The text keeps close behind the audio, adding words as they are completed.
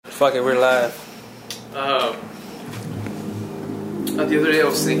Fuck it, we're live. The other day I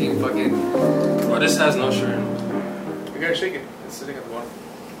was thinking fucking... Oh, this has no shirt. We gotta shake it. It's sitting at the bottom.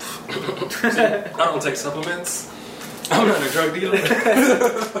 I don't take supplements. I'm not a drug dealer.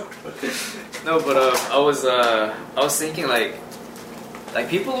 No, but I was thinking like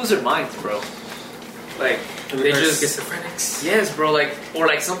people lose their minds, bro. Like they just schizophrenics. Yes, bro. Like or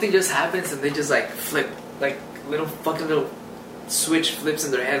like something just happens and they just like flip, like little switch flips in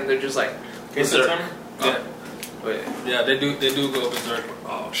their head and they're just like. Yeah. Oh, yeah. Yeah, they do go berserk.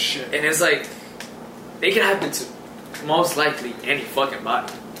 Oh shit. And it's like they can happen to most likely any fucking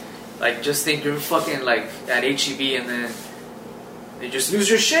body. Like just think you're fucking like at HEB and then you just lose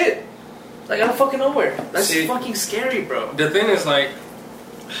your shit. Like out of fucking nowhere. That's fucking scary, bro. The thing is like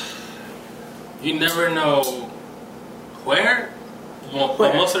you never know where.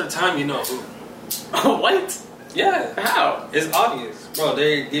 But most of the time you know who. Oh, what? Yeah. How? It's obvious. Bro,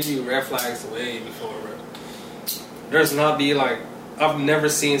 they give you red flags way before, bro. There's not be like I've never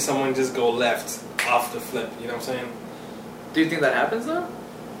seen someone just go left off the flip, you know what I'm saying? Do you think that happens though?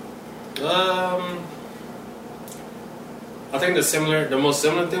 I think the most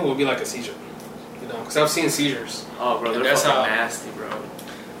similar thing would be like a seizure, you know, because I've seen seizures. Oh, bro, they're fucking nasty, bro.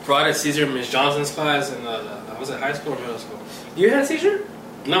 Bro, I had a seizure in Miss Johnson's class, and I was in high school or middle school. You had a seizure?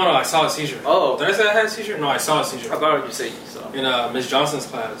 No, I saw a seizure. Oh, did I say I had a seizure? No, I saw a seizure. I thought you said you saw. In Miss Johnson's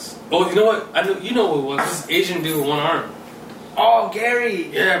class. Oh, you know what? You know what it was? This Asian dude with one arm. Oh,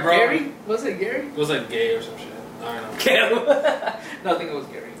 Gary. Yeah, bro. Gary? Was it Gary? It was like gay or some shit. I don't know. No, I think it was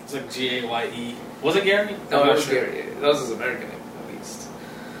Gary. It's like Gaye. Was it Gary? No, it was Gary. That was his American name, at least.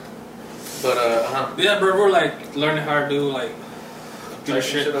 But, yeah, bro, we're like learning how to do like computer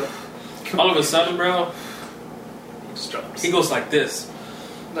shit. All of a sudden, bro, he just drops. He goes like this.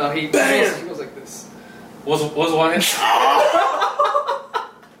 No, he goes like this. Was one hand?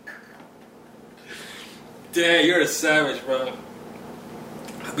 Damn, you're a savage, bro.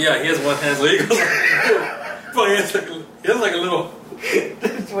 Yeah, he has one hand, so he goes like, bro, he has like a little.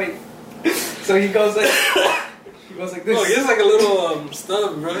 Wait. So he goes like this. Bro, he has like a little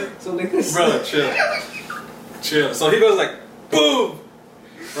stub, bro. So like this. Bro, chill. So he goes like, boom,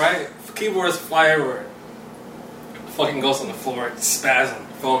 right? Keyboards fly everywhere. Fucking goes on the floor, spasm,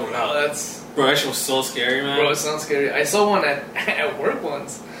 foaming out. Oh, bro, that shit was so scary, man. Bro, it sounds scary. I saw one at work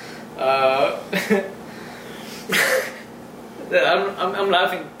once. I'm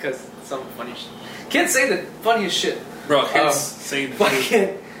laughing because some funny shit. Can't say the funniest shit. Bro, can't say the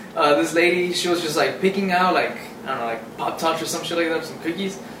fucking. This lady, she was just like picking out like I don't know, like Pop Tarts or some shit like that, some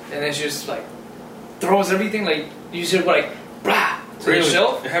cookies, and then she just like throws everything like you should like brah. Really? The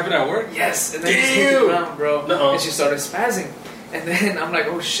shelf? It happened at work? Yes, and then she hit the ground, bro. Uh-oh. And she started spazzing. And then I'm like,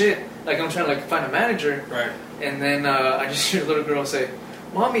 oh shit. Like I'm trying to like find a manager. Right. And then I just hear a little girl say,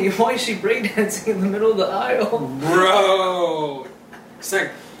 Mommy, why is she breakdancing in the middle of the aisle? Bro. It's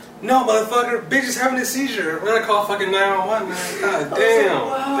like, no motherfucker, bitch is having a seizure. We're gonna call fucking 911, man. God damn. Like,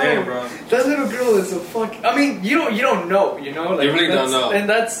 wow. Damn, bro. That little girl is a fuck. I mean, you don't know, you know? Like, you really don't know. And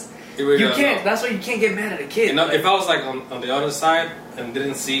that's really you can't know. That's why you can't get mad at a kid. You know, if I was like on the other side and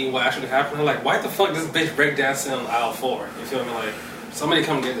didn't see what actually happened, I'm like, why the fuck this bitch breakdancing on aisle 4? You feel me? Like, somebody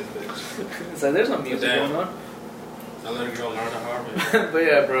come get this bitch. It's like there's no music going on. I let her go learn the hard way. But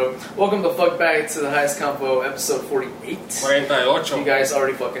yeah, bro. Welcome the fuck back to the highest Convo, episode 48. 48. You guys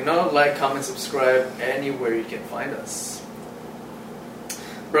already fucking know. Like, comment, subscribe anywhere you can find us.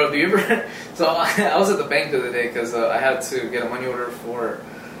 Bro, do you ever... So I was at the bank the other day because I had to get a money order for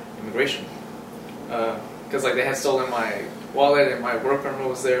immigration. Because like they had stolen my wallet and my work permit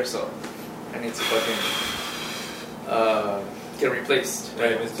was there, so I need to fucking get it replaced.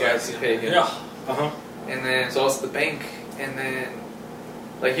 Right, so I had to pay again. Yeah. Uh-huh. And then, so I was at the bank, and then,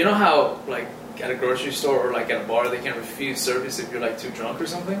 like, you know how, like, at a grocery store or, like, at a bar, they can refuse service if you're, like, too drunk or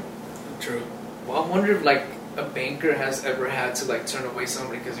something? True. Well, I wonder if, like, a banker has ever had to, like, turn away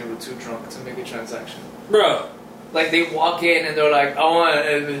somebody because they were too drunk to make a transaction. Bro. Like, they walk in and they're like, I want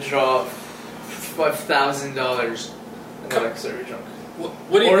to withdraw $5,000. And they're like, sir, you're drunk.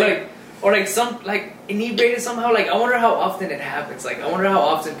 What do you think? Or, like, some, like, inebriated somehow. Like, I wonder how often it happens. Like, I wonder how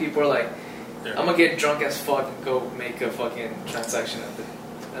often people are like, yeah. I'm gonna get drunk as fuck and go make a fucking transaction at the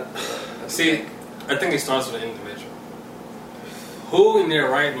See, bank. I think it starts with an individual. Who in their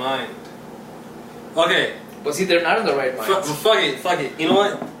right mind? Okay. But see, they're not in the right mind. Fuck it. You know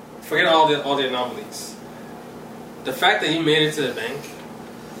what? Forget all the anomalies. The fact that you made it to the bank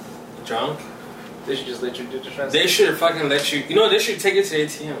drunk. They should just let you do the transaction. They should fucking let you. You know, they should take it to the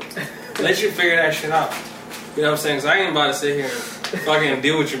ATM. Let you figure that shit out. You know what I'm saying? Because I ain't about to sit here and fucking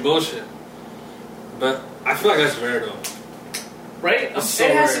deal with your bullshit. But I feel like that's rare though. right? It's so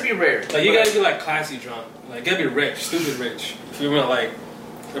it has rare. to be rare. Like you gotta be like classy drunk. Like you gotta be rich, stupid rich. If you want like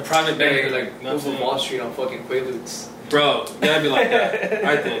a private bank, like you know what I'm Wolf of saying? Wall Street on fucking Quaaludes. Bro, you gotta be like that.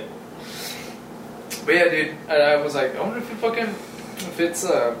 I think. But yeah, dude, I was like, I wonder if it's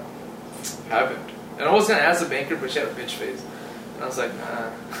happened. And I was gonna ask the banker, but she had a bitch face, and I was like,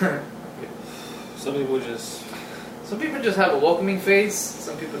 nah. Some people just. Some people just have a welcoming face.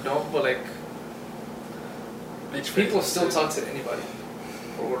 Some people don't, but like, Bitch people face. still talk to anybody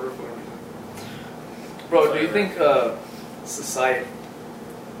for whatever reason. Bro, do you think society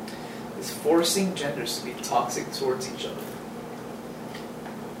is forcing genders to be toxic towards each other?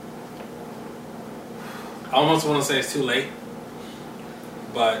 I almost want to say it's too late,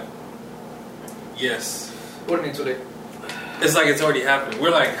 but yes, What do you mean today? it's like it's already happening.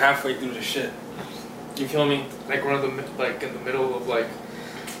 We're like halfway through the shit. You feel me? Like we're like in the middle of like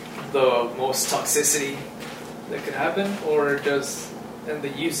the most toxicity that could happen, or just and the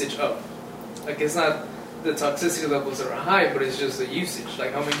usage of, like it's not the toxicity levels that are high, but it's just the usage.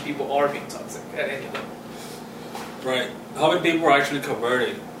 Like how many people are being toxic at any level? Right. How many people are actually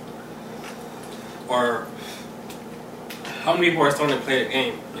converting? Or how many people are starting to play the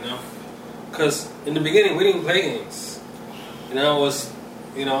game, you know? Because in the beginning, we didn't play games. You know, it was,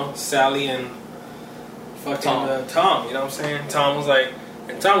 you know, Sally and fucking Tom, you know what I'm saying? Tom was like,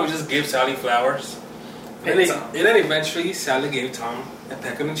 and Tom would just give Sally flowers. And then eventually, Sally gave Tom a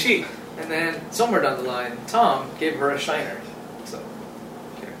peck on the cheek. And then somewhere down the line, Tom gave her a shiner. So,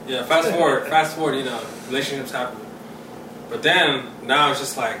 yeah, fast forward, you know, relationships happen. But then, now it's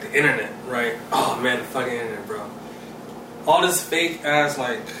just like the internet, right? Oh man, the fucking internet, bro. All this fake ass,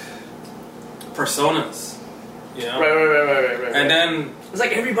 like, personas, you know? Right. And then... It's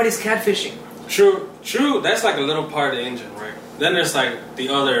like everybody's catfishing. True, that's like a little part of the engine, right? Then there's like the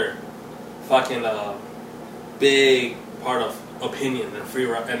other fucking big part of opinion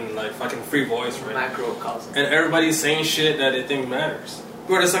and like fucking free voice, right? Macrocosm. And everybody's saying shit that they think matters.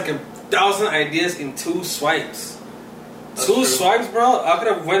 Bro, there's like 1,000 ideas in 2 swipes. That's Two true. swipes, bro. I could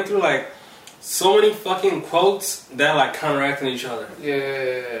have went through like so many fucking quotes that like counteracting each other.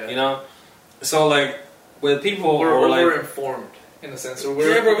 Yeah. You know? So like with people We're like informed in a sense. Or we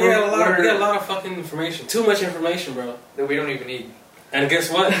got a lot of fucking information. Too much information, bro. That we don't even need. And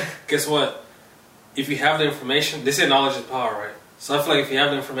guess what? If you have the information, they say knowledge is power, right? So I feel like if you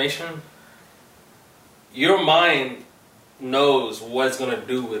have the information, your mind knows what it's gonna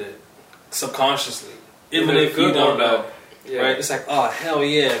do with it subconsciously, even if you don't know. Yeah. Right? It's like, oh hell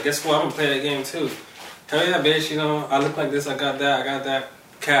yeah! Guess what? I'm gonna play that game too. Hell yeah, bitch! You know, I look like this. I got that.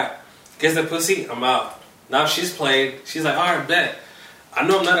 Cap. Gets the pussy. I'm out. Now she's played. She's like, alright, bet. I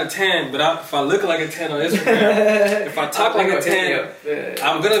know I'm not a 10, but if I look like a 10 on Instagram, if I talk like a 10,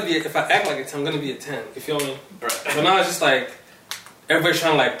 I'm gonna be. If I act like a 10, I'm gonna be a 10. You feel me? So now it's just like everybody's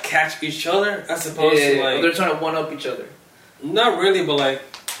trying to like catch each other as opposed to like they're trying to one up each other. Not really, but like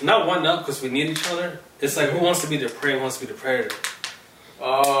not one up because we need each other. It's like who wants to be the prey, who wants to be the predator.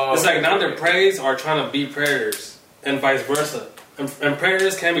 Oh, it's like now the preys are trying to be predators and vice versa, and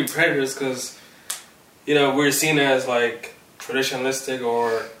predators can be predators because you know we're seen as like traditionalistic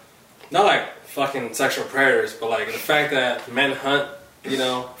or not like fucking sexual predators, but like the fact that men hunt, you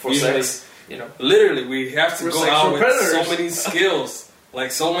know, for usually, sex, you know, literally we have to go out with predators. so many skills, like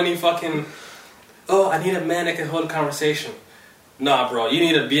so many fucking. Oh, I need a man that can hold a conversation. Nah, bro, you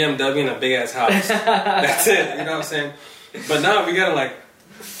need a BMW and a big ass house. That's it. You know what I'm saying? But now we gotta like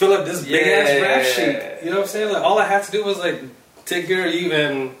fill up this big ass rap sheet. You know what I'm saying? Like all I had to do was like take care of you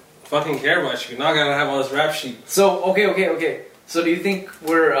and fucking care about you. Now I gotta have all this rap sheet. So okay. So do you think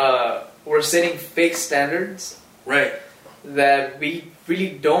we're setting fake standards, right? That we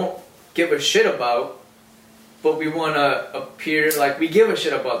really don't give a shit about, but we want to appear like we give a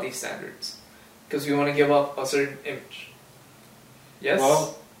shit about these standards because we want to give up a certain image. Yes.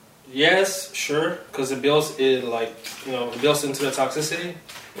 Well, yes, sure, because it builds it like it builds into the toxicity.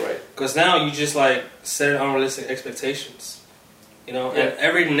 Right. Because now you just like set unrealistic expectations. You know, and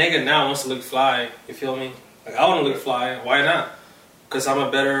every nigga now wants to look fly. You feel me? Like I want to look fly. Why not? Because I'm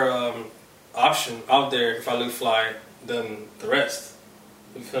a better option out there if I look fly than the rest.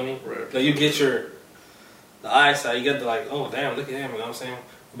 You feel me? Right. Like you get the eyesight. You get the like, oh damn, look at him. You know what I'm saying?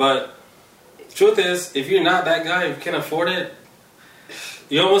 But the truth is, if you're not that guy, if you can't afford it,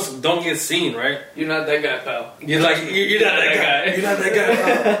 you almost don't get seen, right? You're not that guy, pal. You're like you're not that guy. You're not that guy,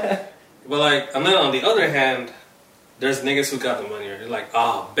 pal. But like, and then on the other hand, there's niggas who got the money. They're like,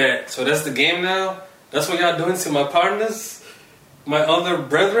 bet. So that's the game now? That's what y'all doing to my partners? My other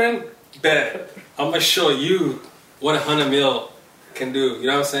brethren? Bet. I'm gonna show you what 100 mil can do. You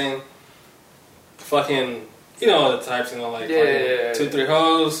know what I'm saying? Fucking You know all the types, you know, like Yeah. 2, 3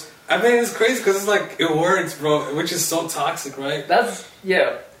 hoes. I mean, it's crazy because it's like it works, bro, which is so toxic, right? But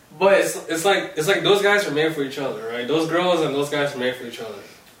it's like those guys are made for each other, right? Those girls and those guys are made for each other.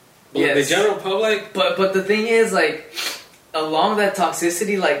 But like, the general public. But the thing is, like, along that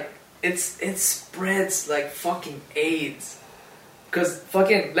toxicity, like it spreads like fucking AIDS. Cause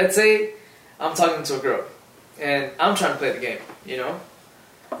fucking, let's say I'm talking to a girl and I'm trying to play the game, you know,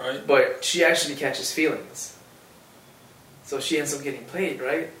 right? But she actually catches feelings, so she ends up getting played,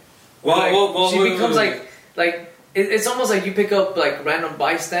 right? Well, she becomes like it's almost like you pick up like random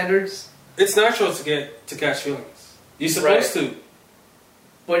bystanders. It's natural to catch feelings. You're supposed to.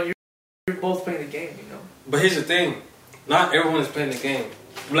 But you're both playing the game, you know. But here's the thing: not everyone is playing the game.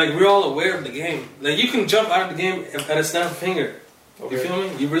 Like, we're all aware of the game. Like, you can jump out of the game at a snap of a finger. Okay. You feel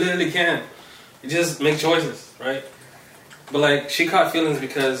me? You really can. You just make choices, right? But like, she caught feelings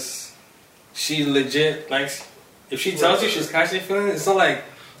because she legit, like, if she tells you she's catching feelings, it's not like,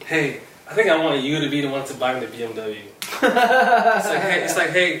 hey, I think I want you to be the one to buy me the BMW. It's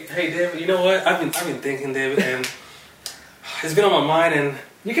like, hey, David, you know what? I've been thinking, David, and it's been on my mind, and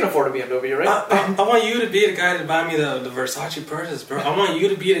you can afford a BMW, right? I want you to be the guy to buy me the Versace purses, bro. I want you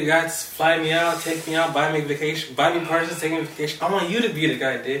to be the guy to fly me out, take me out, buy me vacation, buy me purses, take me vacation. I want you to be the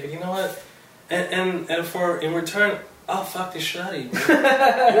guy, David. You know what? And in return, I'll fuck this shawty, bro. You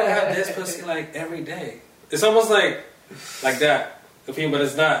don't have this pussy like every day. It's almost like that, but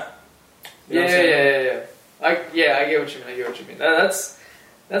it's not. You know yeah. I get what you mean. That's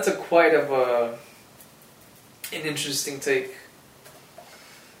a quite of an interesting take.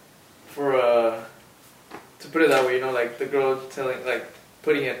 For to put it that way, you know, like the girl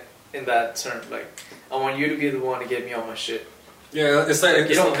putting it in that term, like, I want you to be the one to get me all my shit. Yeah, it's like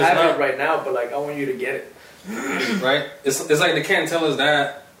you don't have it right now, but like I want you to get it. Right? It's like they can't tell us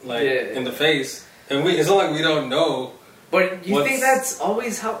that in the face, and it's not like we don't know. But you think that's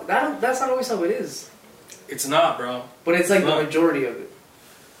always how that's not always how it is. It's not, bro. But it's like the majority of it.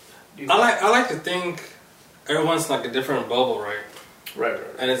 I like to think everyone's like a different bubble, right? Right.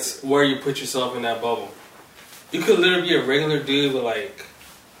 And it's where you put yourself in that bubble. You could literally be a regular dude with like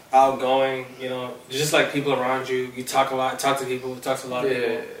outgoing, you know, just like people around you. You talk a lot, talk to people, talk to a lot of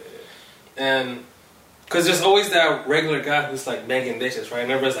people. And because there's always that regular guy who's like begging bitches, right?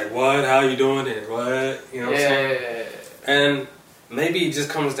 And everybody's like, what? How you doing it? What? You know what I'm saying? And maybe it just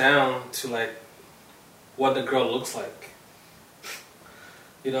comes down to like what the girl looks like.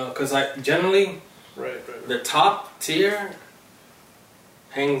 You know, because like generally, the top tier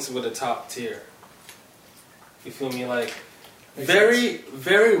hangs with the top tier. You feel me? Like, very,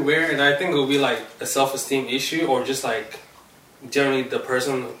 very rare, and I think it will be like a self-esteem issue, or just like generally the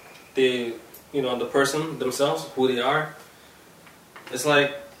person, the person themselves, who they are. It's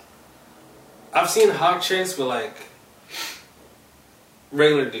like, I've seen hot chicks with like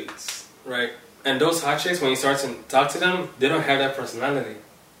regular dudes, right? And those hot chicks, when you start to talk to them, they don't have that personality.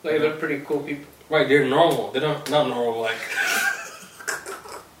 Like, they're pretty cool people. Right, they're normal. They're not normal, like...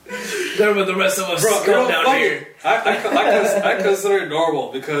 They're with the rest of us. Bro, down here. I consider it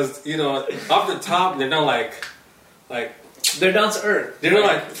normal because, you know, off the top, they're not like they're down to earth. They're not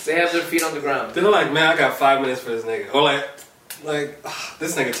like... They have their feet on the ground. They're not like, man, I got 5 minutes for this nigga. Or like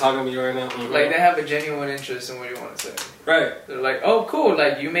this nigga talking to me right now. Mm-hmm. Like, they have a genuine interest in what you want to say. Right. They're like, oh, cool.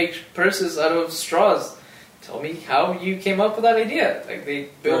 Like, you make purses out of straws. Tell me how you came up with that idea. Like, they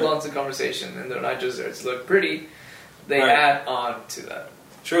build onto the conversation, and they're not just there to look pretty. They add on to that.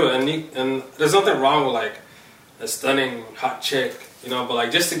 True, and there's nothing wrong with like a stunning hot chick, you know. But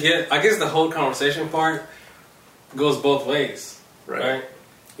like, just to get, I guess the whole conversation part goes both ways, right?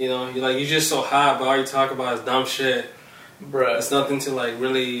 You know, you're just so hot, but all you talk about is dumb shit. Bruh. It's nothing to like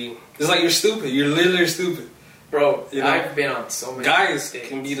really. It's like you're stupid. You're literally stupid. Bro, you know? I've been on so many guys dates.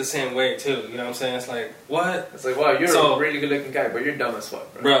 Can be the same way too. You know what I'm saying? It's like, what? It's like, wow, you're a really good looking guy, but you're dumb as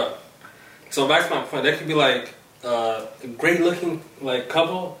fuck, bro. So back to my point, that could be like a great looking like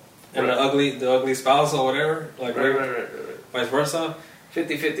couple and the ugly spouse or whatever, like vice versa.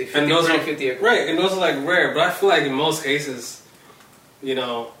 50-50. And those are 50 right, and those are like rare. But I feel like in most cases, you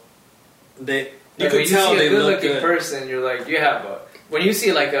know, you could tell they look good. When you see a good looking person, you're like, you have a. When you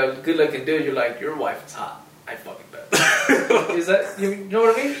see like a good looking dude, you're like, your wife is hot. I fucking bet. Is that, you know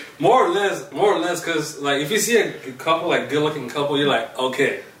what I mean? More or less, because like if you see a couple, like good looking couple, you're like,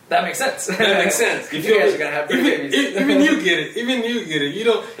 okay. That makes sense. That makes sense. You guys are gonna have babies. Even you get it. You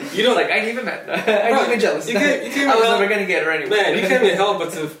don't. Like, I ain't even mad. I'm even jealous. I was never gonna get her anyway. Man, you can't even help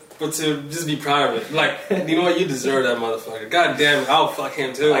but to just be proud of it. Like, you know what? You deserve that motherfucker. God damn it, I'll fuck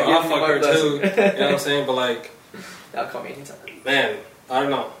him too. I'll fuck her too. You know what I'm saying? But like, I'll call me anytime. Man, I don't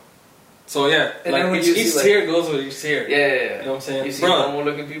know. So yeah, And like then when each you see, like- tier goes with each tier. Yeah. You know what I'm saying? You see Bro, normal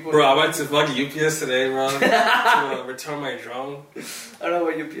looking people. Bro, I went to fucking UPS today, bro, to return my drone. I don't know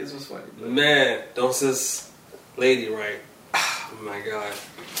why UPS was funny. But. Man, there was this lady, right? Oh my god.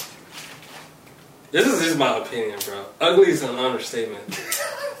 This is just my opinion, bro. Ugly is an understatement.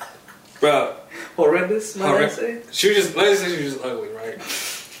 Bro. Horrendous, might I say? She was just, let's say she was just ugly, right?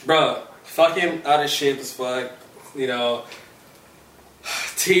 Bro, fucking out of shape as fuck. You know,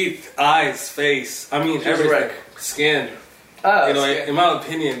 teeth, eyes, face. I mean, everything. Skin. Oh, you know, in my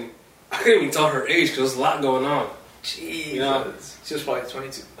opinion, I couldn't even tell her age because there's a lot going on. Jeez. You know? She was probably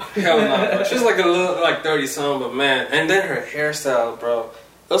 22. Hell no, bro. She was like a little, like 30 something, but man. And then her hairstyle, bro.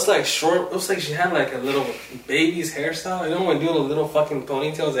 It was like short. It was like she had like a little baby's hairstyle. You know when doing the little fucking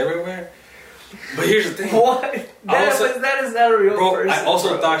ponytails everywhere? But here's the thing. What? That is not a real bro, person. I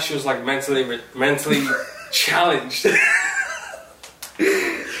also thought she was like mentally challenged. What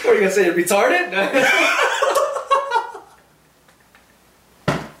are you gonna say? You're retarded?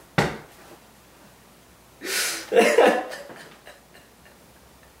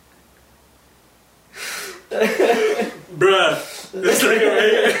 Bruh, this nigga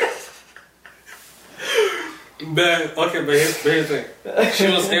right here. Man, okay, but here's the thing. She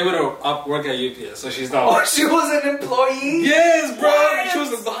was able to work at UPS, so she's not. Oh, she was an employee? Yes, bro. What? She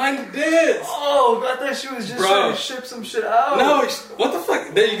was behind the desk. Oh, I thought she was just trying to ship some shit out. No, what the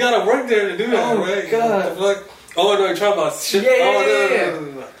fuck? Then you gotta work there to do that, right? God. What the fuck? Oh no, you're talking about shit.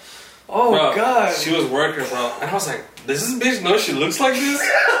 Yeah. Oh bro, God. She was working, bro, and I was like, does this bitch know she looks like this?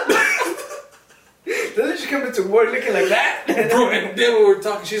 Doesn't she come into work looking like that? Bro, and then we were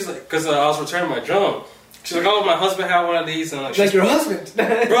talking. She's like, because I was returning my drum. She's like, oh, my husband had one of these. And I'm like your husband.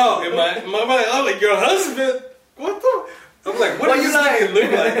 Bro, in my mind, I'm like, your husband? What the? I'm like, what does this nigga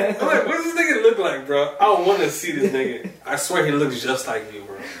look like? I'm like, what does this nigga look like, bro? I don't want to see this nigga. I swear he looks just like you,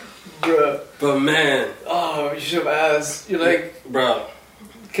 bro. Bro. But man. Oh, you should have asked. You're like, bro.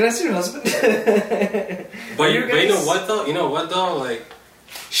 Can I see your husband? but you know what though? You know what though? Like,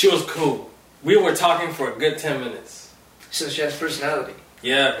 she was cool. We were talking for a good 10 minutes. So she has personality.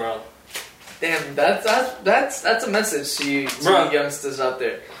 Yeah, bro. Damn, that's a message to you youngsters out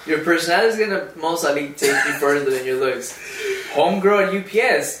there. Your personality is gonna most likely take you further than your looks. Homegirl at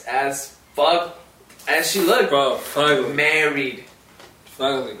UPS, as fuck as she looked, bro, fugly. Married.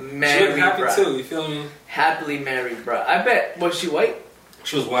 Fugly. Married, she looked happy bro. too. You feel me? Happily married, bro. I bet. Was she white?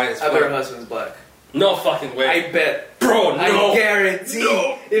 She was white as fuck. I bet her husband's black. No fucking way. I bet. Bro, no. I guarantee.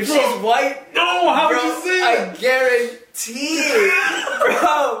 No, if bro. she's white, no. How bro, would you say it? I guarantee it,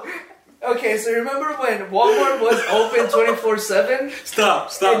 bro. Okay, so remember when Walmart was open 24/7?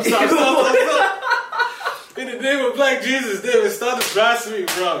 Stop. In the name of Black Jesus, David, stop the blasphemy,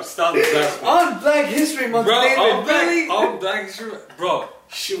 bro. Stop the blasphemy. On Black History Month, bro, David, on Black History Month, bro.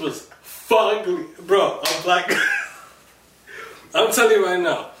 She was fugly, bro. On Black. I'm telling you right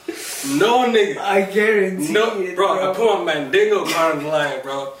now, no nigga. I guarantee it, bro. I put my Mandingo card on the line,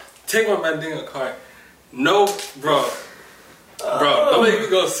 bro. Take my Mandingo card. No, bro. Bro, don't make me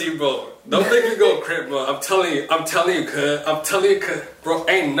go see, bro. Don't make me go crip, bro. I'm telling you, cuz. Bro,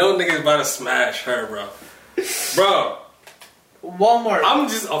 ain't no nigga about to smash her, bro. Bro. Walmart. I'm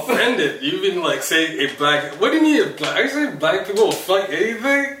just offended. You been like saying a black. What do you mean a black? Are you saying black people will fuck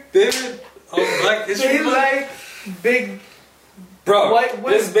anything? David? On Black History They Month? like big. Bro, white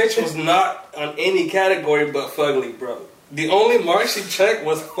this bitch was not on any category but fugly, bro. The only mark she checked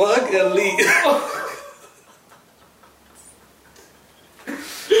was fug elite.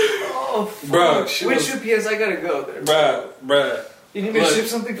 Oh, bro, which UPS I gotta go there? Bruh. You need me to ship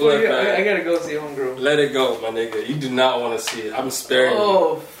something for you? I gotta go see homegirl. Let it go, my nigga. You do not want to see it. I'm sparing you.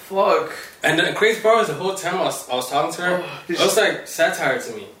 Oh, fuck. And the crazy part was the whole time I was talking to her, it was like satire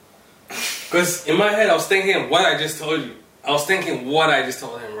to me. Because in my head, I was thinking what I just told you. I was thinking what I just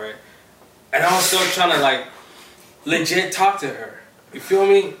told him, right? And I was still trying to, like, legit talk to her. You feel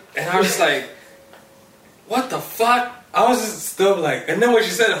me? And I was just like, what the fuck? I was just still like, and then when she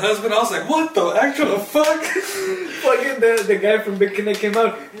said husband, I was like, what the actual fuck? Fucking the guy from Big Connect came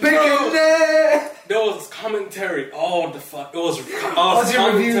out. Big Connect! There was commentary all the fuck. It was all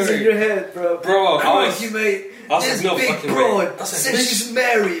your reviews in your head, bro. Bro, I was like, this no big broad says she's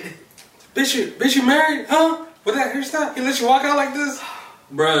married. Bitch, you married? Huh? With that hairstyle? He let you walk out like this?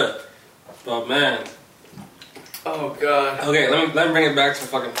 Bruh. But man. Oh, God. Okay, let me bring it back to the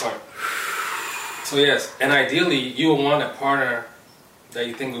fucking part. So yes, and ideally you would want a partner that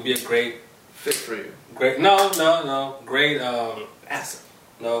you think would be a great fit for you. Great, great asset.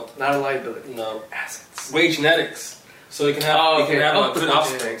 No, not a liability. No, assets. Great genetics, so you can have a good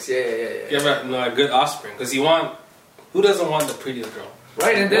offspring. Yeah. You have a good offspring because you want. Who doesn't want the prettiest girl?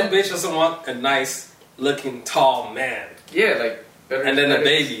 Right, and What then bitch doesn't want a nice looking tall man? yeah, like better, And then better, a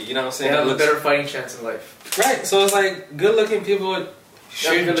baby, you know what I'm They saying? have That a looks- better fighting chance in life. Right, so it's like good looking people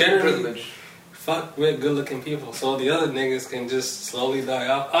should Good generally privilege. fuck with good looking people, so the other niggas can just slowly die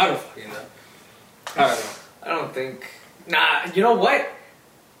out. I don't fucking know. I don't know. I don't think. Nah, you know what? Wait.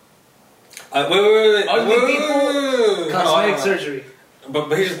 Ugly people, Hold cosmetic on. surgery. But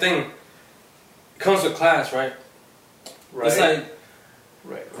here's the thing. It comes with class, right? Right. It's like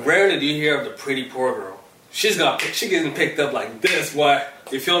right. rarely do you hear of the pretty poor girl. She getting picked up like this. What?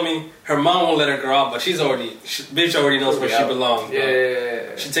 You feel me? Her mom won't let her go out, but bitch already knows where she belongs. Bro.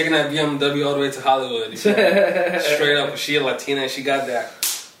 Yeah. She taking that BMW all the way to Hollywood. You feel me? Straight up, she a Latina and she got that.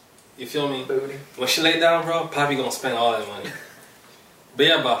 You feel me? Booty. When she lay down, bro, Poppy gonna spend all that money. But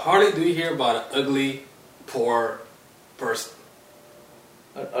yeah, but hardly do you hear about an ugly, poor person.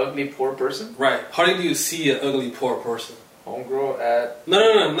 An ugly poor person? Right. Hardly do you see an ugly, poor person. Homegirl at... No.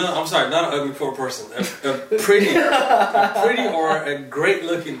 I'm sorry, not an ugly, poor person. A pretty or a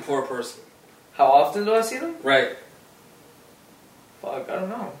great-looking poor person. How often do I see them? Right. Fuck, I don't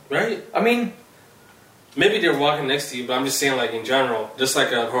know. Right. I mean... Maybe they're walking next to you, but I'm just saying, like in general, just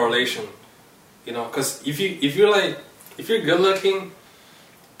like a correlation, you know. Because if you're good looking,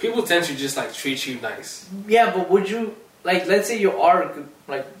 people tend to just like treat you nice. Yeah, but would you like? Let's say you are good,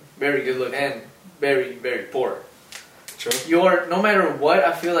 like very good looking and very very poor. True. You're no matter what.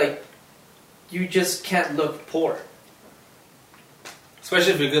 I feel like you just can't look poor.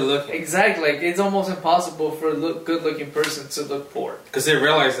 Especially if you're good looking. Exactly. Like it's almost impossible for a good looking person to look poor. Because they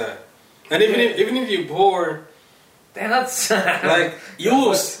realize that. And even if you're poor, damn, that's like you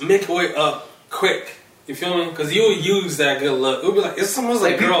will make your way up quick. You feel me? Because you will use that good look. It'll be like it's almost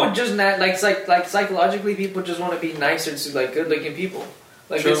like girl. People just not like psychologically, people just want to be nicer to like good looking people.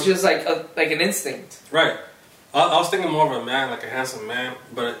 Like True. it's just like an instinct. Right. I was thinking more of a man, like a handsome man,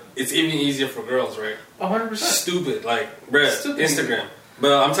 but it's even easier for girls, right? 100%. Stupid, like bruh, Stupid Instagram.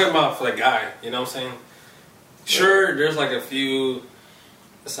 But I'm talking about for the guy. You know what I'm saying? Sure, there's like a few.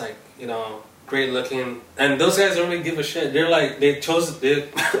 It's like, you know, great looking, and those guys don't really give a shit. They're like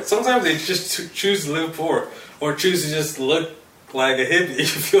sometimes they just choose to live poor or choose to just look like a hippie. You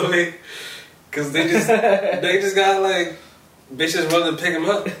feel me? Because they just got like bitches willing to pick them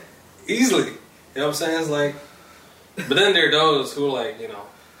up easily. You know what I'm saying? It's like, but then there are those who are like, you know,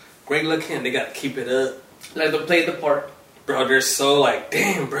 great looking. They got to keep it up. Like they play the part. Bro, they're so like,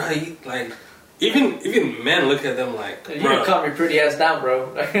 damn, bro, you, like. Even men look at them like, You bro. can calm your pretty ass down,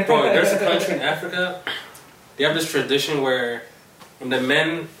 bro. Bro, there's a country in Africa. They have this tradition where when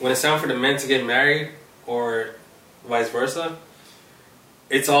it's time for the men to get married, or vice versa,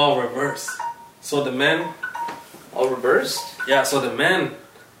 it's all reversed. So the men, all reversed. yeah. So the men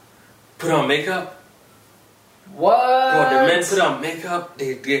put on makeup. What? Bro, the men put on makeup.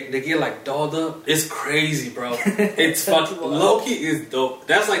 They get like dolled up. It's crazy, bro. It's fucking low-key is dope.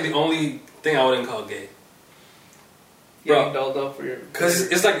 That's like the only thing I wouldn't call gay. Getting dolled up for your... Cause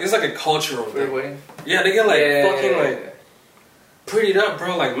it's like a cultural for your thing. wedding. Yeah, they get like fucking yeah. like prettied up,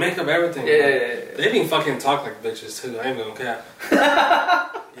 bro. Like makeup, everything. Yeah. They even fucking talk like bitches too. I ain't gonna cap.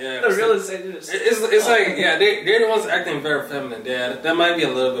 Yeah, The real estate is... It's like they're the ones acting very feminine. Yeah, that might be a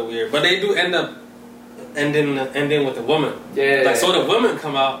little bit weird, but they do end up ending with the woman. Yeah. Like so, the women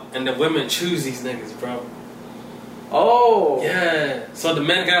come out and the women choose these niggas, bro. Oh. Yeah. So the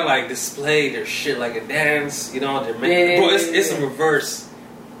men gotta like display their shit like a dance, you know? Their makeup. Bro, it's a reverse.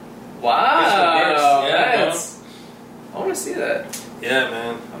 Wow. It's reverse. Yeah, that's... I want to see that. Yeah,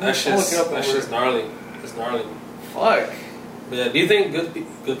 man. That shit's gnarly. It's gnarly. Fuck. But yeah, do you think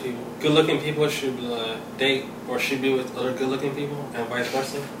good-looking people should date or should be with other good-looking people and vice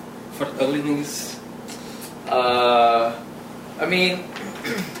versa for the ugly niggas? I mean,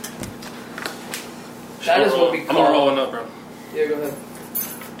 that is what we call... I'm gonna roll one up, bro. Yeah, go ahead.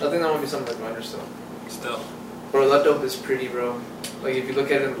 I think that might be something like mine still. Still. Bro, that dope is pretty, bro. Like, if you look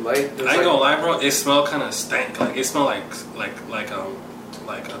at it in the light... I ain't gonna lie, bro. It smell kind of stank. Like, it smell like sudden.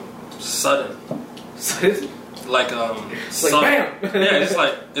 Like, like, bam!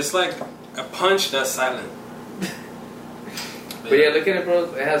 Yeah, it's like a punch that's silent. But yeah, look at it,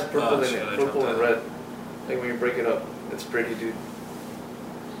 bro. It has purple in shit, it. I Purple dropped and that. red. Like, when you break it up, it's pretty, dude.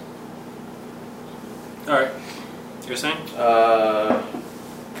 Alright. You're saying?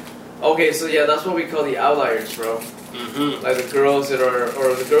 Okay, so yeah, that's what we call the outliers, bro. Mm-hmm. Like the girls that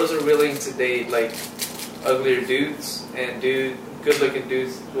are willing to date like uglier dudes, and good-looking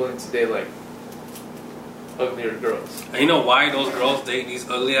dudes willing to date like uglier girls. And you know why those girls date these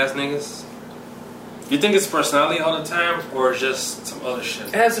ugly ass niggas? You think it's personality all the time, or just some other shit?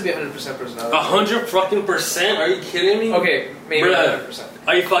 It has to be 100% personality. 100% Are you kidding me? Okay, maybe Bruh. not 100%.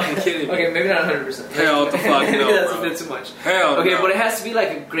 Are you fucking kidding me? Okay, maybe not 100%. Hell the fuck no, That's bro. a bit too much. Hell okay, no. but it has to be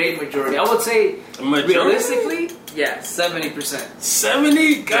like a great majority. I would say, Majority? realistically, yeah, 70%.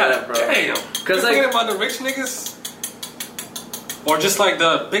 70? God Yeah, bro. damn. Because you like, thinking about the rich niggas? Or just like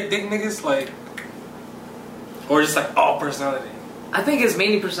the big dick niggas? Like, or just like all personality? I think it's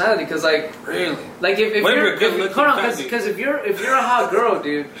mainly personality. Because like, Really? like if What if you're you're good looking? hold on, because if you're a hot girl,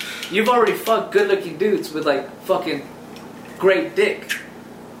 dude, you've already fucked good looking dudes with like fucking great dick.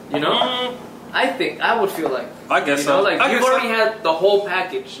 You know? I would feel like. I guess you know, so. like I you've guess already so. had the whole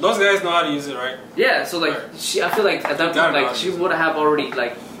package. Those guys know how to use it, right? Yeah, so like Right. I feel like at that Gotta point, know like how she to would have already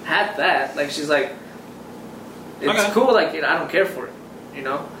like had that. Like she's like, it's Okay. cool. Like I don't care for it, you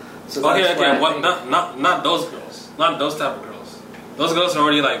know. So Okay, that's why okay. I What? think- Not those girls. Not those type of girls. Those girls are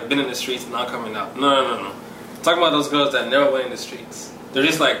already like been in the streets, not coming out. No. I'm talking about those girls that never went in the streets. They're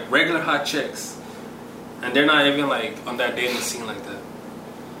just like regular hot chicks, and they're not even like on that dating scene like that.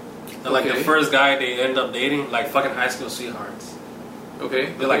 They're like the Okay. first guy they end up dating, like fucking high school sweethearts.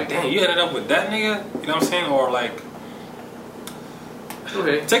 Okay. They're like, damn, you ended up with that nigga? You know what I'm saying? Or like,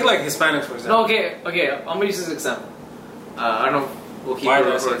 Okay. take like Hispanics for example. No. Okay. I'm gonna use this example. I don't know. if We'll keep Why it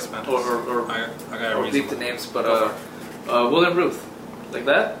did I or say Hispanics? or I got a or reason. leave the names, but Go Will and Ruth, like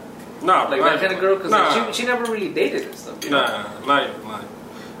that, Nah, like that kind of girl, because nah, like, she never really dated and stuff. You know? Nah, not even.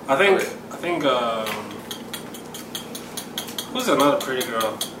 I think who's another pretty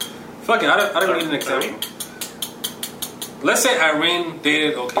girl? Fuck it, I don't need an example. Let's say Irene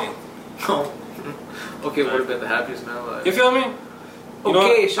dated okay. Okay, would have been the happiest man alive. You feel me? You know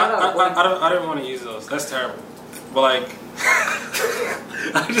Okay, what? shut up. I don't want to use those. That's terrible. But like,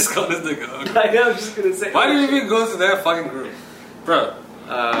 I just call this nigga ugly. I know. I'm just gonna say. Why did you even go to that fucking group, bro?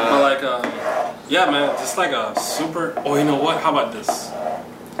 But like, yeah, man, just like a super. Oh, you know what? How about this?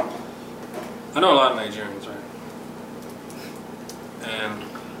 I know a lot of Nigerians, right? And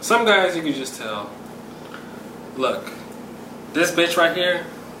some guys you can just tell. Look, this bitch right here,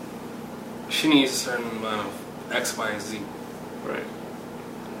 she needs a certain amount of X, Y, and Z. Right.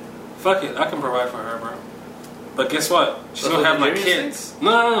 Fuck it, I can provide for her, bro. But guess what? She's That's gonna what have like Nigerians kids.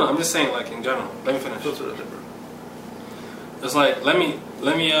 No. I'm just saying, like in general. Let me finish. Those are different. It's like let me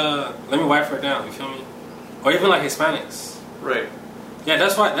wipe her down. You feel me? Or even like Hispanics. Right. Yeah,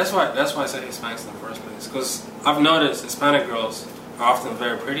 that's why I said Hispanics in the first place. Because I've noticed Hispanic girls are often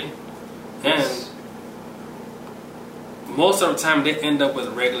very pretty, and most of the time they end up with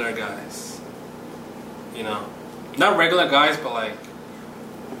regular guys. You know, not regular guys, but like,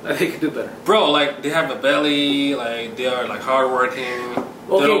 I think you could do better. bro, like they have a belly, like they are like hardworking.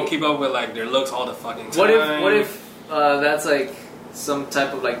 Okay. They don't keep up with like their looks all the fucking time. What if that's like some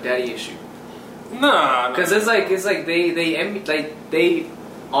type of like daddy issue? Nah, Because it's like they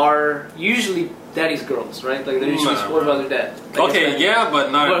are usually daddy's girls, right? Like they're usually Nah, supported bro. by their dad. Like, Okay, Hispanic. yeah,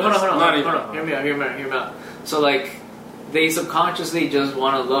 but not. But hold on. not even. Hear me out. So like, they subconsciously just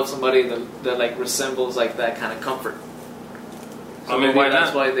want to love somebody that like resembles like that kind of comfort. So I mean, maybe why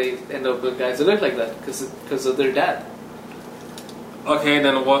that's not? why they end up with guys that look like that because of their dad. Okay,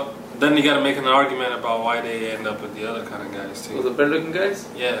 then what? Then you gotta make an argument about why they end up with the other kind of guys too. Well, the better looking guys,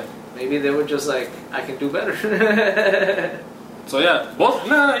 Yeah. maybe they were just like, I can do better. So yeah, both.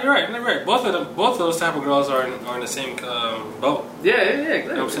 No, you're right. Both of those type of girls are in the same boat. Yeah, You know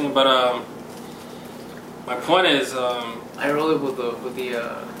exactly. what I'm saying? But my point is, I roll it with the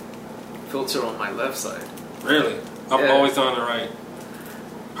filter on my left side. really, I'm Yeah. always on the right.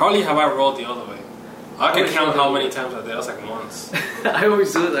 Hardly have I rolled the other way. I can always count roll how the many other times I did. That was like once. I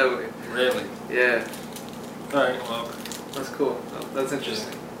always do it that way. Really? Yeah, All right. Well. that's cool. That's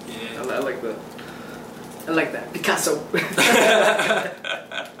interesting. Yeah. I like that. I like that. Picasso. I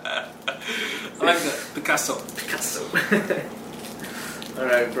like that Picasso. Picasso. All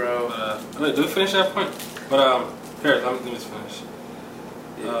right, bro. Wait, do we finish that point? But here, let me just finish.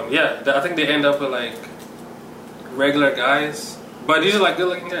 I think they end up with like regular guys, but these are like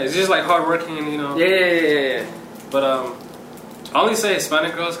good-looking guys. These are like hardworking, you know. Yeah. But I only say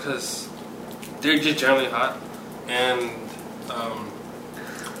Hispanic girls because they're just generally hot, and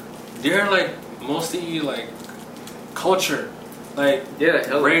they're like mostly like culture, like Yeah,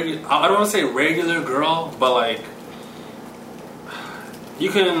 hell. I don't want to say regular girl, but like you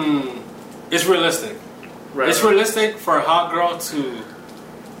can. It's realistic. Right. It's realistic for a hot girl to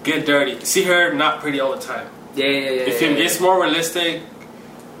get dirty. See her not pretty all the time. Yeah. It's more realistic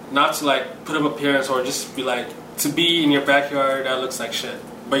not to like put up appearance or just be like to be in your backyard that looks like shit,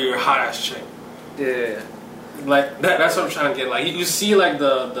 but you're a hot ass chick. Yeah. You know Like that's what I'm trying to get. Like you see like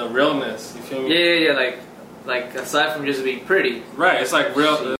the realness. You feel me? Yeah. Like aside from just being pretty, Right. It's like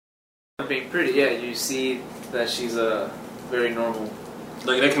real. Being pretty, yeah. You see that she's a very normal.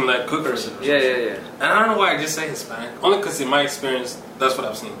 Like they can like cook person. her. Yeah. And I don't know why I just say Hispanic. Only because in my experience, that's what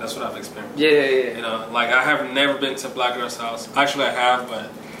I've seen. That's what I've experienced. Yeah. You know, like I have never been to a black girl's house. Actually, I have, but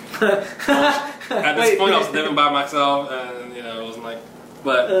at this point, I was living by myself, and you know, it wasn't like.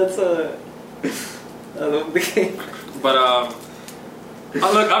 But that's I love the game. But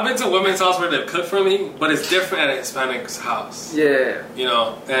look, I've been to a women's house where they cook for me, but it's different at a Hispanic's house. Yeah. You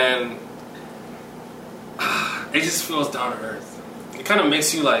know, and it just feels down to earth. It kind of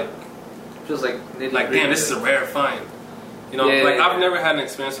makes you like feels like damn, this is a rare find. You know, I've never had an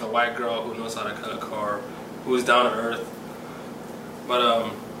experience with a white girl who knows how to cook or who's down to earth.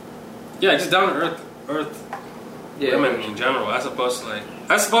 But yeah, just down to earth women in general. I suppose like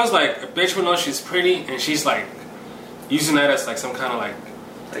a bitch would know she's pretty and she's like using that as like some kind of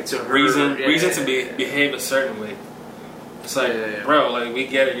like to her, reason to behave a certain way. It's like, bro, like we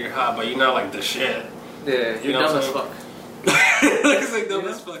get it, you're hot, but you're not like the shit. Yeah, you're dumb as fuck. It's like dumb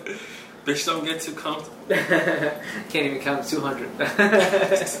as fuck. Bitch, don't get too comfortable. Can't even count to 200.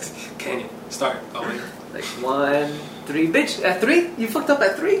 Can you? Start. Oh, wait. Like 1, 3. Bitch, at 3? You fucked up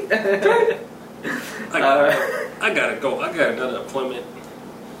at 3? I gotta go. I got another appointment.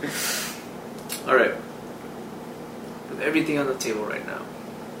 Alright. With everything on the table right now.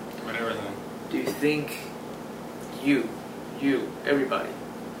 With everything. Do you think you, everybody,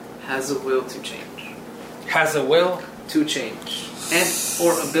 has a will to change? Has a will? To change. And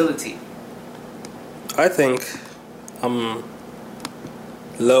or ability. I think I'm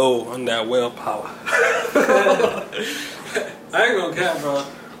low on that willpower. I ain't gonna cap, bro.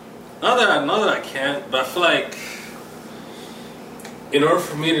 Not that I can't, but I feel like in order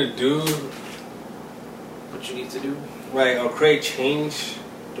for me to do what you need to do, right, or create change,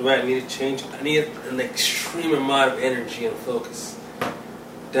 the way I need to change, I need an extreme amount of energy and focus.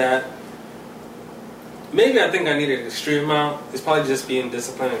 That maybe I think I need an extreme amount. It's probably just being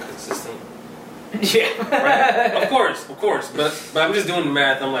disciplined and consistent. Yeah. Right? Of course. But I'm just doing the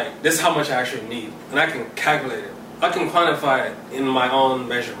math. I'm like, this is how much I actually need. And I can calculate it. I can quantify it in my own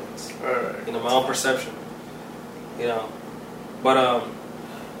measurements. Right. You know, my own perception. You know. But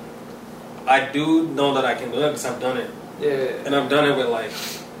I do know that I can do it because I've done it. Yeah. And I've done it with like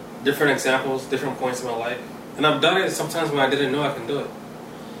different examples, different points in my life. And I've done it sometimes when I didn't know I can do it.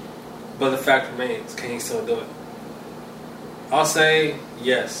 But the fact remains, can you still do it? I'll say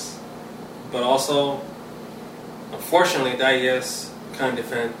yes. But also, unfortunately, that yes kind of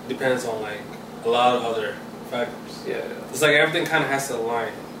depends on like a lot of other factors. Yeah. It's like everything kind of has to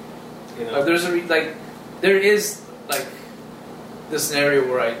align. You know? There is like the scenario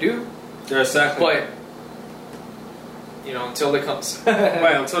where I do. Yeah, exactly. But you know, until it comes.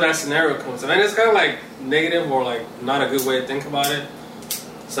 Right, until that scenario comes. And it's kind of like negative or like not a good way to think about it.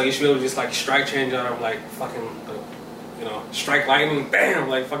 It's like you should be able to just like strike change out of like fucking, you know, strike lightning, bam,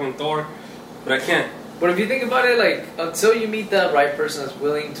 like fucking Thor. But I can't. But if you think about it, like until you meet that right person that's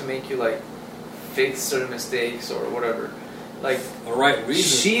willing to make you like fix certain mistakes or whatever, like the right reason.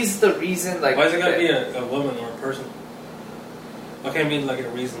 She's the reason. Like why is it gotta be a woman or a person? Why can't it be like a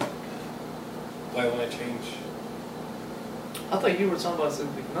reason? Why would I change? I thought you were talking about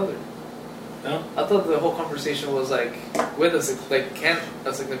significant other. No? I thought the whole conversation was like with can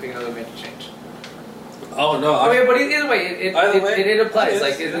a significant other make a change? Oh no! But either way, it applies.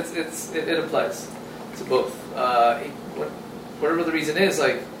 It is, like it applies to both. Whatever the reason is,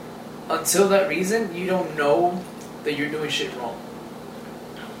 like until that reason, you don't know that you're doing shit wrong.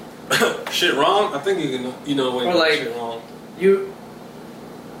 Shit wrong? I think you know when you're doing shit wrong.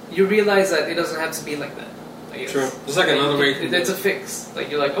 You realize that it doesn't have to be like that. Like True. It's like another way. It's a fix. Like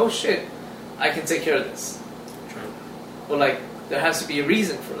you're like, oh shit, I can take care of this. True. Well, like there has to be a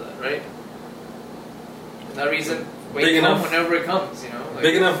reason for that, right? And that reason whenever it comes, you know. Like,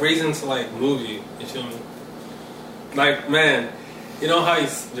 big enough reason to like move you. You feel me? Like man, you know how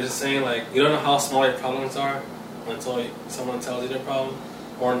he's just saying like you don't know how small your problems are until someone tells you their problem,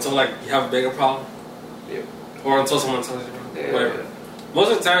 or until like you have a bigger problem, or until someone tells you their problem. Whatever. Yeah.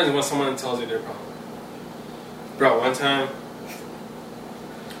 Most of the time is when someone tells you their problem. Bro, one time,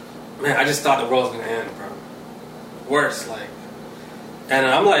 man, I just thought the world was gonna end, bro. Worse, like, and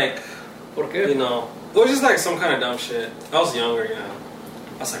I'm like, ¿Por qué? you know, it was just like some kind of dumb shit. I was younger, you know.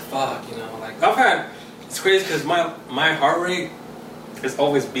 I was like, fuck, you know, like it's crazy because my heart rate is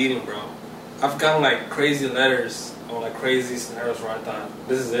always beating, bro. I've gotten like crazy letters or like crazy scenarios where I thought,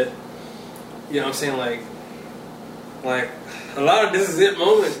 this is it. You know what I'm saying? Like a lot of this is it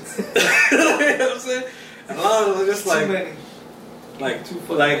moments. You know what I'm saying? A lot of just Too many.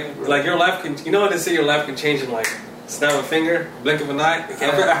 like your life can. You know what they say? Your life can change in like snap of a finger, blink of an eye.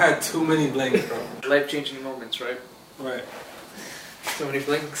 I had too many blinks, bro. Life-changing moments, right? Right. So many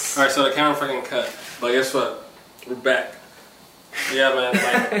blinks. All right, so the camera fucking cut. But guess what? We're back. Yeah, man.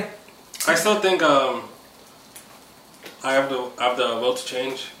 Like, I still think I have the will to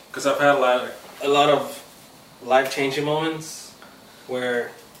change because I've had a lot of life-changing moments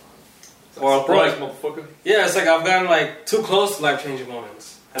where. Motherfucker. Yeah, it's like I've gotten like too close to life-changing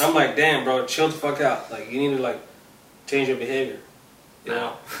moments, and I'm like, damn, bro, chill the fuck out. Like, you need to like change your behavior. You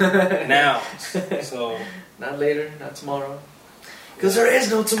know, now. So not later, not tomorrow, because there is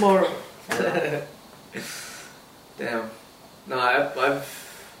no tomorrow. Damn. No, I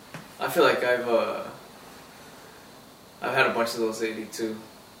feel like I've had a bunch of those lately too.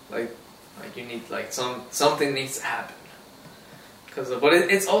 Like you need like something needs to happen. But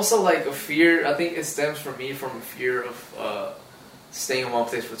it's also like a fear. I think it stems for me from a fear of staying in one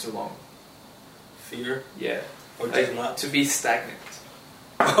place for too long. Fear? Yeah. Or just not to be stagnant.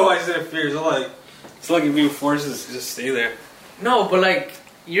 Oh, I said fear. It's like you're being forced to just stay there. No, but like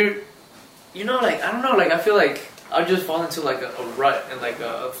you know, like I don't know, like I feel like I'll just fall into like a rut and like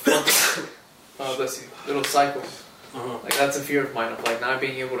a bless you, little cycle. Uh-huh. Like that's a fear of mine of like not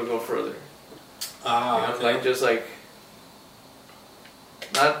being able to go further. Okay. Like just like.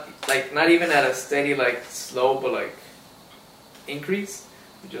 Not even at a steady like slow but like increase,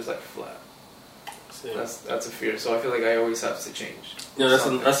 just like flat. See. That's a fear. So I feel like I always have to change. Yeah, that's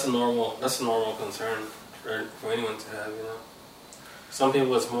a normal concern for anyone to have. You know, some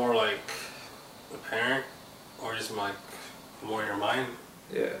people it's more like apparent or just like more in your mind.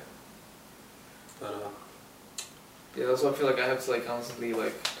 Yeah. But yeah, that's why I feel like I have to like constantly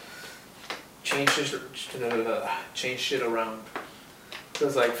like change shit around.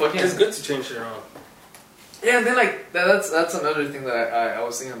 Cause like fucking, it's good to change shit around. Yeah, and then like that's another thing that I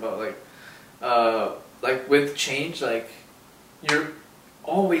was thinking about like with change, like you're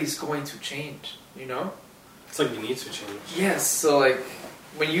always going to change, you know? It's like you need to change. Yes, so like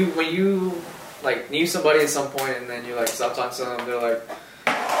when you like meet somebody at some point and then you like stop talking to them, they're like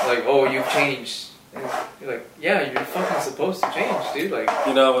oh, you've changed. And you're like, yeah, you're fucking supposed to change, dude. Like,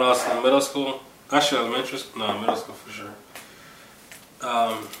 you know, when I was in middle school, actually elementary school, no, middle school for sure.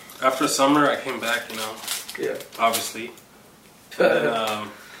 After summer, I came back, you know. Yeah. Obviously. And then,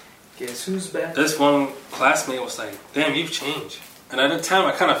 guess who's back? This one classmate was like, damn, you've changed. And at the time,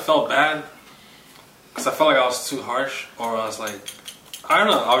 I kind of felt bad. Because I felt like I was too harsh. Or I was like, I don't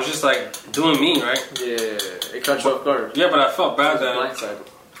know. I was just like doing me, right? Yeah. It caught you off guard. Yeah, but I felt bad that. Blindsided.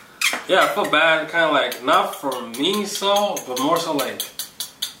 Yeah, I felt bad. Kind of like, not for me but more so like,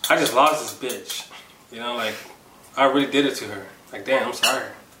 I just lost this bitch. You know, like, I really did it to her. Like, damn, I'm sorry.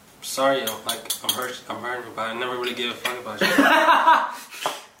 I'm sorry, I'm hurting, but I never really gave a fuck about you.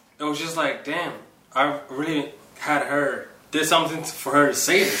 It was just like, damn, I really did something for her to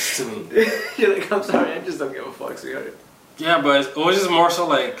say this to me. You're like, I'm sorry, I just don't give a fuck, sweetheart. Yeah, but it was just more so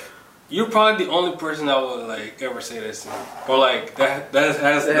like, you're probably the only person that would like ever say this to me. Or like, that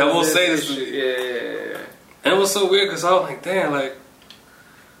will say this to me. Yeah. And it was so weird because I was like, damn, like,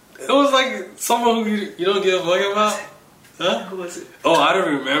 it was like someone who you don't give a fuck about. Huh? Who was it? Oh, I don't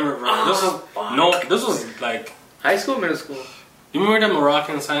remember, bro. This was like high school, middle school. You remember that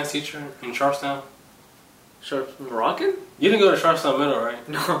Moroccan science teacher in Sharpstown? Moroccan? You didn't go to Sharpstown Middle, right?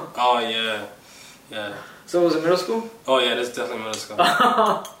 No. Oh yeah, yeah. So was it middle school? Oh yeah, that's definitely middle school.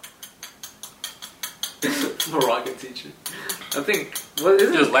 Moroccan teacher. I think what is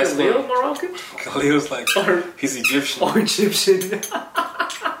it? Khalil Moroccan? Khalil's like he's Egyptian. Oh, Egyptian.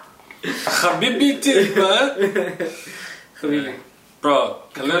 Habibi too, man. Khalil. Bro,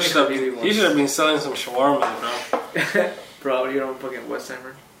 Khalil should have been selling some shawarma, bro. Bro, you're on fucking West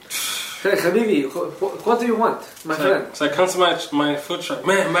Hammer. Hey, Habibi, what do you want, my friend? So I come to my food truck.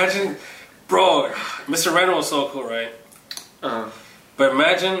 Man, imagine, bro, Mr. Randall was so cool, right? But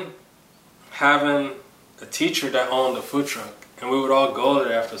imagine having a teacher that owned a food truck, and we would all go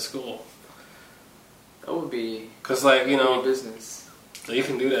there after school. That would be... Because, like, you know... business. So you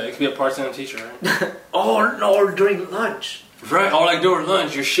can do that. You can be a part-time teacher, right? or during lunch. Right, or like during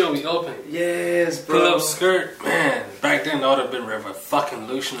lunch, your shit will be open. Yes, bro. Pull up skirt. Man, back then that would have been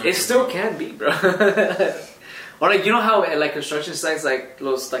revolutionary. It still can be, bro. Or like, you know how at like construction sites, like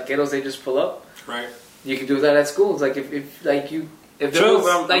los taqueros, they just pull up? Right. You can do that at schools. Like if there was, like, you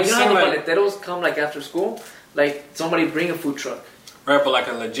know how the paleteros come like after school? Like somebody bring a food truck. Right, but like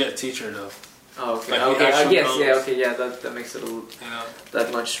a legit teacher though. Oh, okay. Like okay. Yeah, that makes it a little, you know,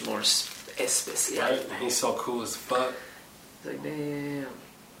 that much more especial. Right, and he's so cool as fuck. It's like, damn.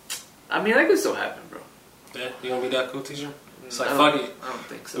 I mean, that could still happen, bro. Yeah, you gonna be that cool teacher? It's like, I fuck it. don't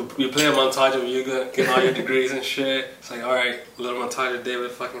think so. You play a montage of you getting all your degrees and shit. It's like, alright, little montage of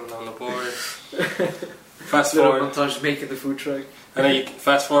David fucking on the board. Fast Little forward. montage making the food truck. And then you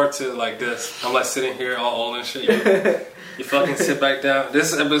fast forward to like this. I'm like sitting here all old and shit. You fucking sit back down.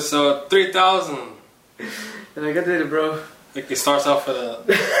 This is episode 3000. And I got it, bro. Like it starts off with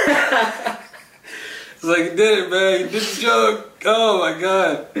a... It's like, you did it, man. You did the joke. Oh my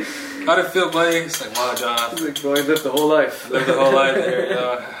god. How'd it feel, Blake? It's like, wow, John. It's like, bro, I lived the whole life. I lived the whole life there, you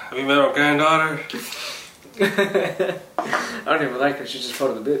know. Have you met our granddaughter? I don't even like her. She's just part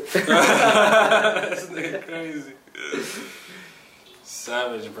of the bit. This nigga crazy.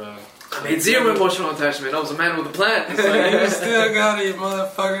 Savage, bro. I made zero emotional attachment. I was a man with a plan. It's like, you still got it, you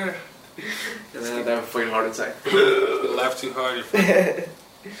motherfucker. And then I had a fucking heart attack. You laugh too hard, you fucking...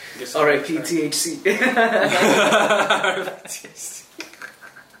 R.I.P. THC.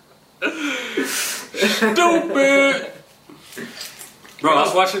 Stupid! Bro, I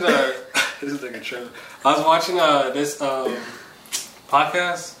was watching this is like a trip. I was watching this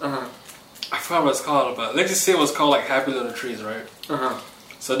podcast. I forgot what it's called, but let's just say it was called like Happy Little Trees, right?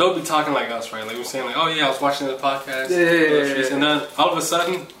 So they'll be talking like us, right? Like we're saying like, oh yeah, I was watching the podcast. Yeah. And then all of a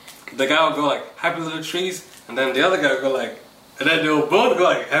sudden, the guy will go like Happy Little Trees, and then the other guy will go like, and then they'll both go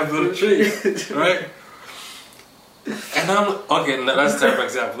like Happy Little Trees, right? And I'm okay. That's a terrible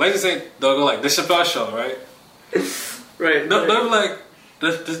example. Let's just say they'll go like the Chappelle Show, right? Right. They'll be like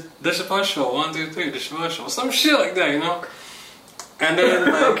the Chappelle Show, 1, 2, 3, the Chappelle Show, some shit like that, you know. And then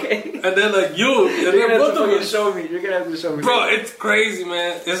like, okay. And then like you, and You're then gonna both have of to us. show me. You're gonna have to show me. Bro, it's crazy,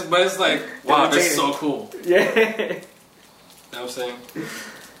 man. It's like, wow, this is so cool. Yeah. You know what I'm saying?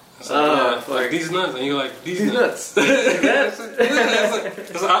 It's like, Oh, yeah, like these nuts, and you're like, these These nuts. It's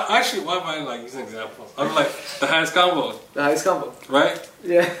like, actually, why am I like using examples? I'm like, the highest combo, The highest combo. right?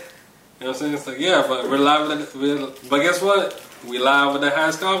 Yeah. You know what I'm saying? It's like, yeah, but we're live with but guess what? We live with the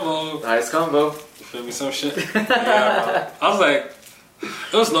highest combo. The highest combo. You feel me? Some shit. Yeah, bro. I was like,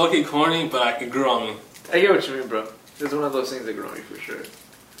 it was low-key corny, but it grew on me. I get what you mean, bro. It's one of those things that grow on me for sure.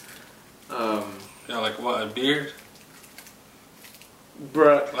 Yeah, like what, a beard?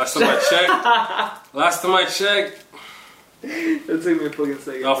 Bruh. Last time I checked. That took me a fucking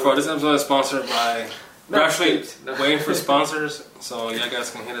second. No, bro, this episode is sponsored by... We're actually No. waiting for sponsors, so you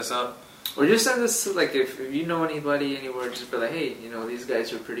guys can hit us up. Or just send us, like, if you know anybody anywhere, just be like, hey, you know, these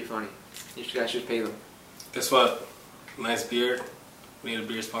guys are pretty funny. You guys should pay them. Guess what? Nice beard. We need a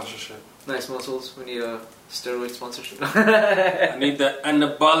beard sponsorship. Nice muscles. We need a steroid sponsorship. I need the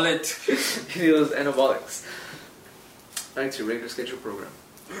anabolic. You need those anabolics. Back to your regular schedule program.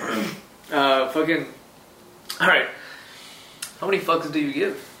 Fucking... Alright. How many fucks do you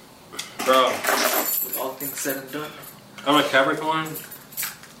give? Bro, With all things said and done. I'm a Capricorn,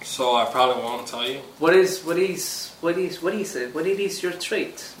 so I probably won't tell you. What is your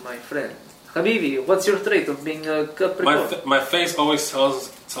trait, my friend? Habibi, what's your trait of being a Capricorn? My face always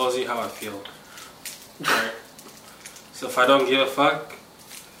tells you how I feel. Right? So if I don't give a fuck,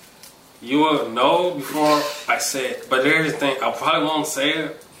 you will know before I say it. But here's the thing, I probably won't say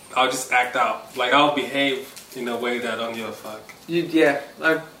it. I'll just act out. Like I'll behave in a way that I don't give a fuck. Yeah,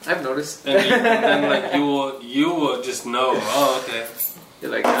 I've noticed. And then like you will just know. Oh, okay.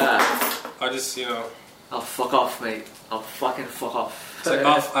 You're like, I just I'll fuck off, mate. I'll fucking fuck off. It's like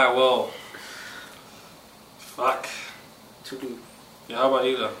off I will. Fuck. To do. Yeah, how about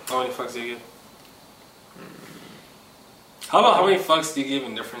you though? How many fucks do you give? How many fucks do you give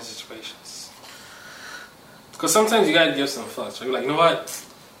in different situations? Because sometimes you gotta give some fucks. Right? You're like, you know what?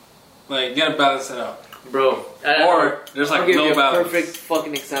 Like, you gotta balance it out. Bro. Or there's like I'll give no you a balance. perfect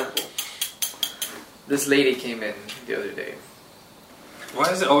fucking example. This lady came in the other day. Why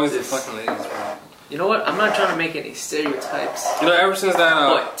is it always the fucking ladies, bro? You know what? I'm not trying to make any stereotypes. You know, ever since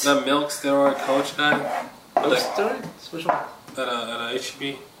But- that milk steroid coach guy, Milk steroid? Which one? at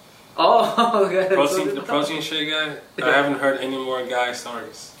HEB, Oh, okay. the protein shake guy, I haven't heard any more guy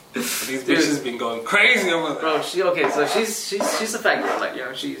stories. These bitches been going crazy over there. Bro, so she's a fat girl, like, you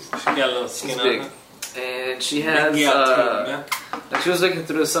know, she She got a little skin on big. her. And she has Big man. like she was looking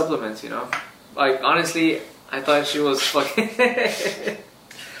through the supplements, you know. Like honestly, I thought she was fucking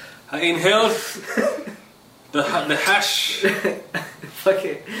I inhaled the hash.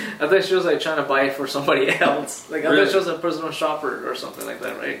 fucking. I thought she was like trying to buy it for somebody else. Like I Really? thought she was a personal shopper or something like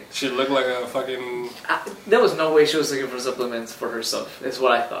that, right? She looked like a fucking. There was no way she was looking for supplements for herself. Is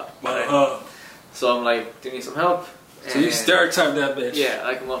what I thought. Right? So I'm like, do you need some help? So you stereotype that bitch. Yeah,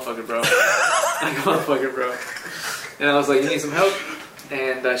 like a motherfucker, bro. Like a motherfucker, bro. And I was like, you need some help?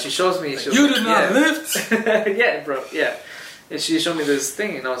 And she shows me. She was You like, did not lift. Yeah, bro. Yeah. And she showed me this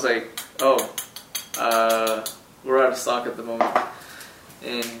thing, and I was like, oh, we're out of stock at the moment.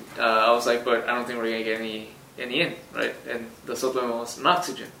 And I was like, but I don't think we're gonna get any in, right? And the supplement was an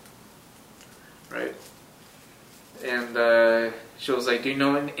oxygen, right? And she was like, do you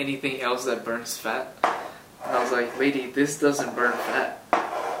know anything else that burns fat? And I was like, lady, this doesn't burn fat.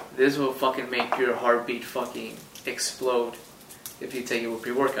 This will fucking make your heartbeat fucking explode if you take it with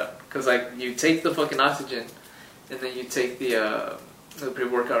pre-workout. Because like you take the fucking oxygen and then you take the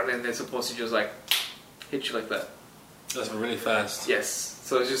pre-workout and it's supposed to just like hit you like that. That's really fast. Yes.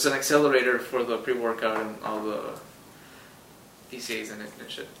 So it's just an accelerator for the pre-workout and all the DCAs in it and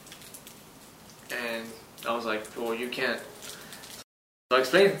shit. And I was like, well, you can't. So I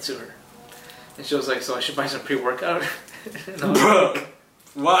explained it to her. And she was like, so I should buy some pre-workout? Bro,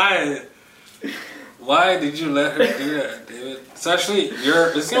 why? Why did you let her do that, David? It's actually,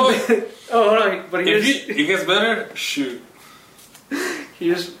 it's going. Oh, hold on. But here's, if it gets better, shoot.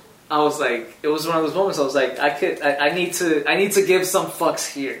 I was like, it was one of those moments. I was like, I need to give some fucks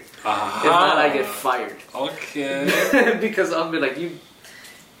here. If not, I get fired. Okay. Because I'll be like, if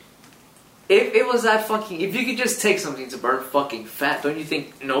it was that fucking, if you could just take something to burn fucking fat, don't you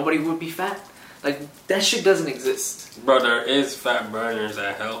think nobody would be fat? Like, that shit doesn't exist. Bro, there is fat burners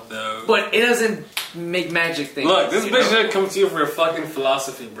that help though. But it doesn't make magic things. Look, this bitch didn't come to you for a fucking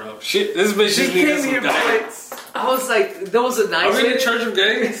philosophy, bro. Shit, this bitch just needed some guidance. I was like, there was a nice. Are we in the Church of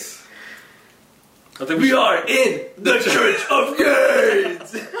Gays? I think we are in the Church of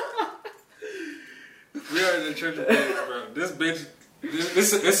Gays. We are in the Church of Gays, bro. This bitch.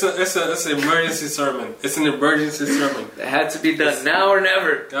 It's an emergency sermon. It's an emergency sermon. It had to be done now or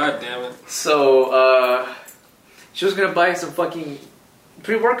never. God damn it. So, she was gonna buy some fucking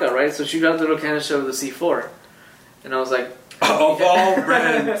pre-workout, right? So she grabbed the little canister of the C4. And I was like... Of all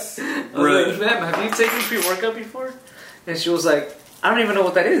brands. Like, ma'am, have you taken pre-workout before? And she was like, I don't even know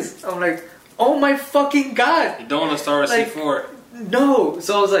what that is. I'm like, oh my fucking God. You don't want to start with like, C4. No.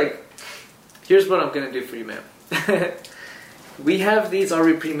 So I was like, here's what I'm gonna do for you, ma'am. We have these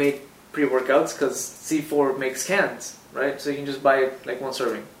already pre-made pre-workouts because C4 makes cans, right? So you can just buy it like one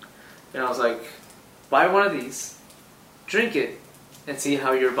serving. And I was like, buy one of these, drink it, and see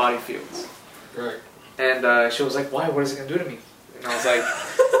how your body feels. Right. And she was like, why? What is it going to do to me? And I was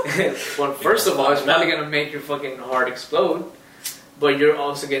like, well, first of all, it's probably going to make your fucking heart explode, but you're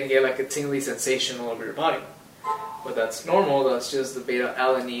also going to get like a tingly sensation all over your body. But that's normal. That's just the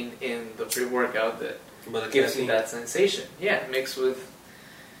beta-alanine in the pre-workout that gives you that sensation. Yeah, mixed with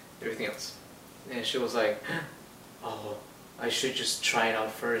everything else. And she was like, oh, I should just try it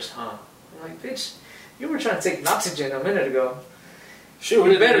out first, huh? I'm like, bitch, you were trying to take an oxygen a minute ago. Sure,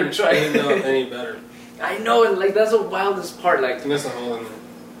 we better try it. Know any better. I know, and like that's the wildest part. Like, there's a hole in there.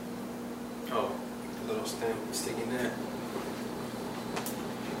 Oh, a little stem sticking there.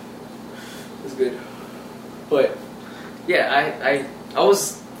 It's good, but yeah, I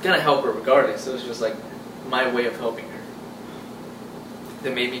was gonna help her regardless. It was just like my way of helping her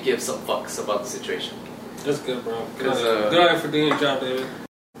that made me give some fucks about the situation. That's good, bro. Good on you for doing your job, David.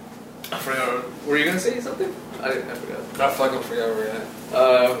 I forgot. Were you gonna say something? I forgot. I fucking forgot where you're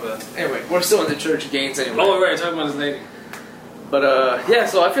at. Anyway, we're still in the church of Gaines anyway. Oh, right, talking about this lady. But yeah,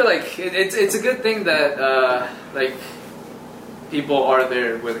 so I feel like it's a good thing that like people are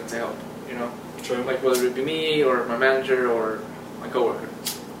there willing to help. You know, true. Like whether it be me or my manager or my coworker.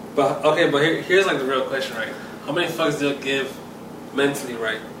 But okay, but here's like the real question, right? How many fucks do you give mentally,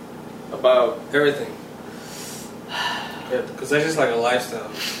 right? About everything. Yeah, because that's just like a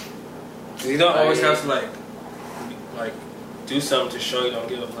lifestyle. You don't always have to like do something to show you don't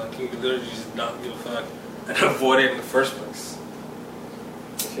give a fuck. You can literally just not give a fuck and avoid it in the first place.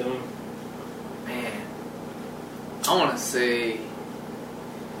 You feel me? Man, I want to say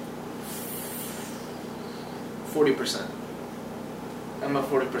 40%. I'm a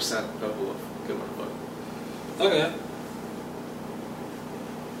 40% level of give a fuck. Okay.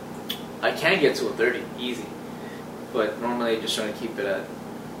 I can get to a 30 easy, but normally I just try to keep it at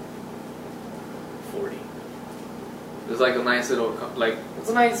 40. It's like a nice little, like, it's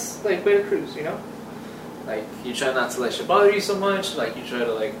a nice, like, way to cruise, you know? Like, you try not to let shit bother you so much, like, you try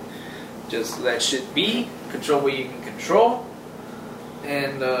to, like, just let shit be, control what you can control,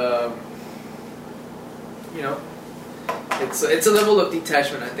 and, you know, it's a level of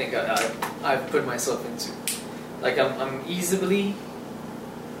detachment I think I've put myself into. Like, I'm easily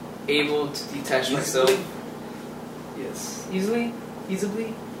able to detach myself. Yes, easily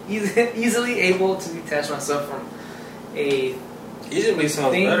able to detach myself from a easily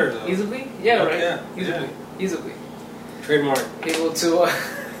sounds thing. Better though. Easily, yeah, right. Yeah. Easily. Trademark. Able to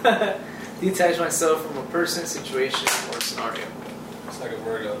detach myself from a person, situation, or scenario. It's like a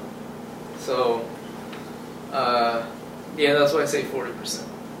Virgo. So Yeah, that's why I say 40%.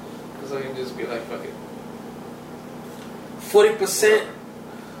 Because I can just be like, fuck it. 40%.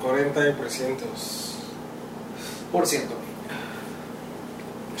 40%. Porciento.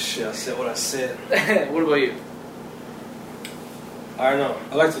 Shit, I said what I said. What about you? I don't know.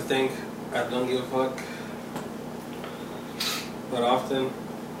 I like to think I don't give a fuck. But often,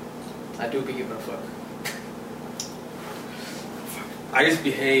 I do be giving a fuck. I just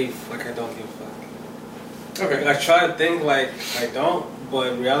behave like I don't give a fuck. Okay. I try to think like I don't,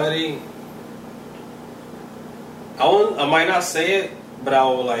 but in reality, I might not say it, but I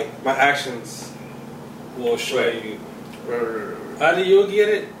will like my actions will show you. Right. Either you'll get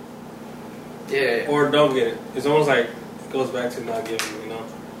it, Yeah. or don't get it. It's almost like it goes back to not giving, you know.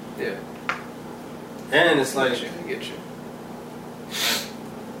 Yeah. And it's like I get you.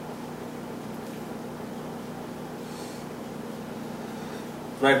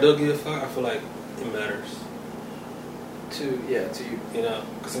 when I do give a fuck, I feel like it matters. To you. You know,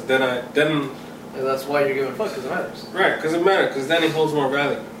 because then And that's why you're giving a fuck, because it matters. right, because it matters, because then it holds more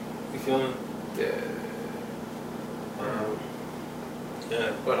value. You feel me? Yeah.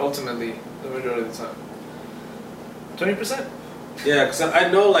 Yeah. But ultimately, the majority of the time. 20%? Yeah, because I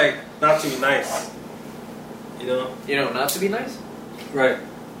know like not to be nice. You know? You know, not to be nice? Right.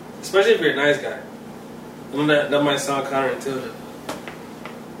 Especially if you're a nice guy. I mean, that might sound counterintuitive.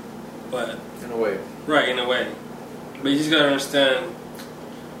 But In a way. right, in a way. But you just gotta understand,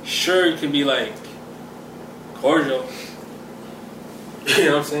 sure you can be like cordial. You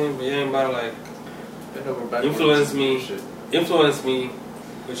know what I'm saying? But you ain't about to like Bend over backwards. influence me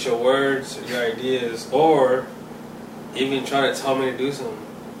with your words, or your ideas, or even try to tell me to do something.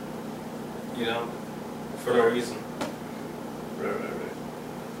 You know? For no reason. Right.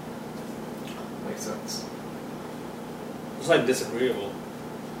 Makes sense. It's like disagreeable.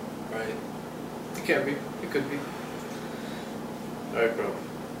 Right? It can be. It could be. Alright, bro.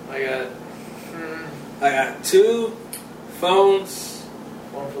 I got 2 phones.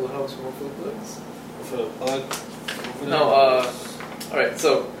 one for the house, one for the plugs. One for the plug. One for the Alright,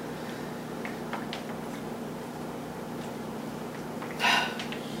 so.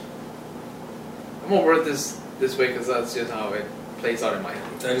 I'm gonna word this way because that's just how it plays out in my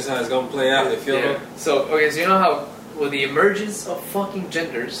head. That is how it's gonna play out. You feel me? So, okay, so you know how with the emergence of fucking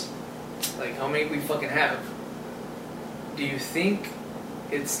genders, like how many we fucking have, do you think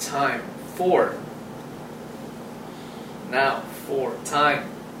it's time for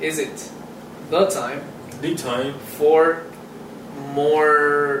is it the time for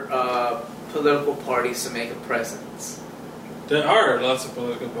more political parties to make a presence? There are lots of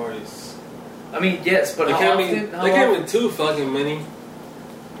political parties. I mean, yes, but There can't be too fucking many.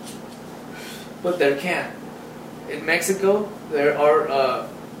 But there can. In Mexico, there are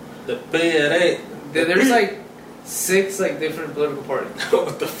The PRA. there's like 6 like different political parties.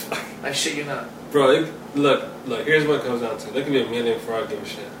 What the fuck? I shit you not. Bro, look, here's what it comes down to. There could be a million before I give a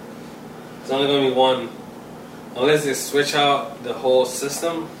shit. It's only gonna be one. Unless they switch out the whole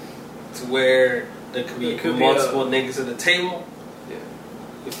system to where there could be multiple niggas at the table. Yeah.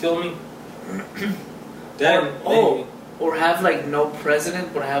 You feel me? Then or have like no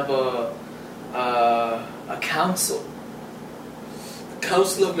president, but have a council.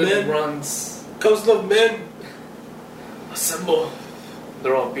 Council of Men runs. Council of Men. Assemble.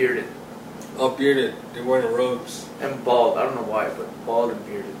 They're all bearded. All bearded. They're wearing robes. And bald. I don't know why, but bald and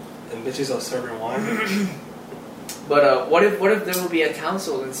bearded. And bitches are serving wine. But what if there will be a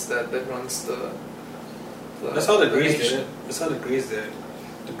council instead that runs the That's how the Greeks did it. That's how the Greeks did it.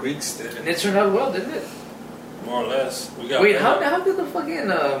 The Greeks did And it. it turned out well, didn't it? More or less. Wait, how did the fucking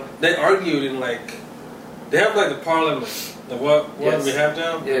They argued in like they have like the parliament. Like what Yes. we have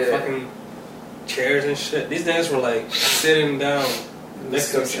now? Yeah. The fucking chairs and shit. These niggas were like sitting down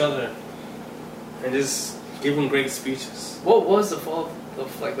next to each other and just giving great speeches. What was the fall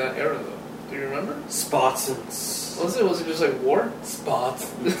of like that era though? Do you remember? Spartans. Was it just like war?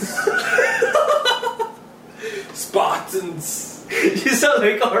 Spartans. Spartans. You sound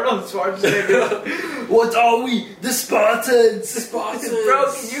like Arnold Schwarzenegger. What are we? The Spartans! Spartans!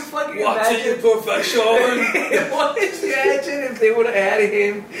 Bro, can you fucking What's imagine? your profession? What did you imagine if they would have added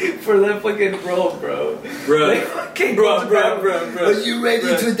him for that fucking role, bro? Bro. Are you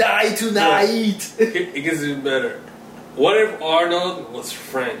ready to die tonight? It gets even better. What if Arnold was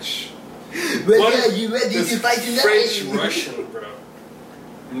French? Are you ready to fight tonight? French Russian, bro.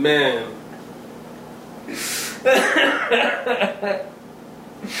 Man. I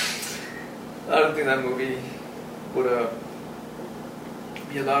don't think that movie would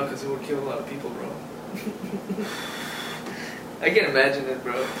be allowed because it would kill a lot of people, bro. I can imagine it,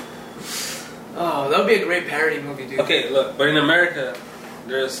 bro. Oh, that would be a great parody movie, dude. Okay, look, but in America,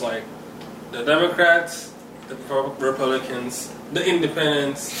 there's like the Democrats, the Republicans, the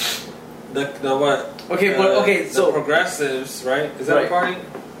Independents, the what? Okay, but okay, the so progressives, right? Is that right. a party?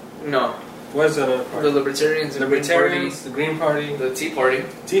 No, What is that other party? the Libertarians, The Libertarians, the Green Party, the Tea Party,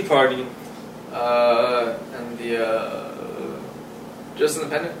 Tea Party, and the just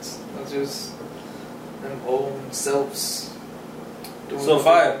independents. That's just them own selves. Doing So what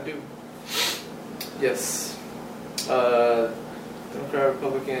five. they do. Yes. Democrat,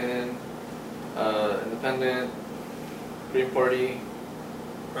 Republican, Independent, Green Party,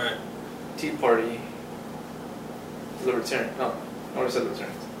 right? Tea Party, Libertarian. No, I already said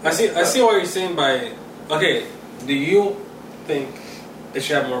Libertarians. I see what you're saying by. Okay, do you think they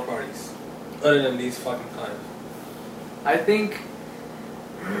should have more parties other than these fucking five? I think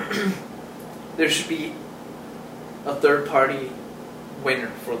there should be a third party winner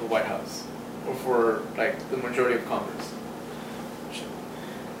for the White House or for like the majority of Congress,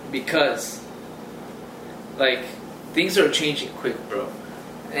 because like things are changing quick, bro,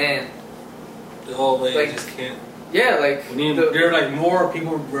 and The whole way like, just can't. yeah, like We need, there are like more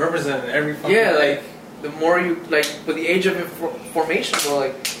people represented every fucking yeah, day. like the more you like with the age of formation, bro,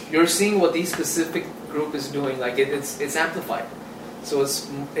 like you're seeing what these specific group is doing, like it's amplified, so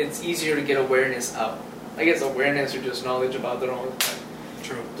it's easier to get awareness out. I guess awareness or just knowledge about their own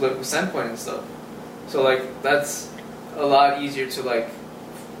True. political standpoint and stuff. So like that's a lot easier to like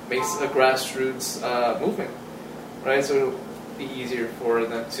make a grassroots movement, right? So it'll be easier for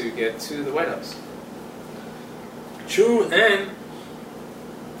them to get to the White House. True, and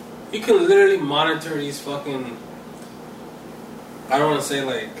you can literally monitor these fucking. I don't want to say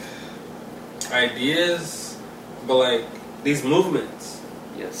like ideas, but like these movements.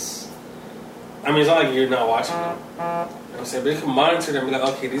 Yes. I mean, it's not like you're not watching them. You know what I'm saying? But you can monitor them and be like,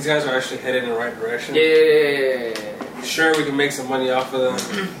 okay, these guys are actually headed in the right direction. Yeah. Sure, we can make some money off of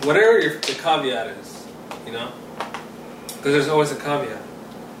them. Whatever the caveat is, you know? Because there's always a caveat.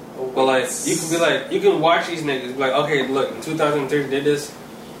 But like, you can be like, you can watch these niggas be like, okay, look, in 2003 they did this.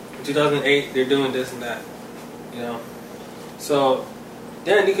 In 2008 they're doing this and that. You know? So,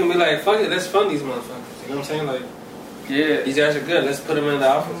 then you can be like, fuck it, let's fund these motherfuckers. You know what I'm saying? Like, Yeah. these guys are good. Let's put them in the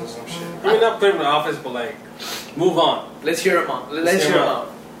office or some shit. I mean, not put them in the office, but like, move on. Let's hear them out. Let's hear them out.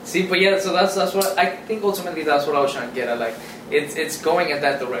 See, but yeah, so that's what I think. Ultimately, that's what I was trying to get at. Like, it's going in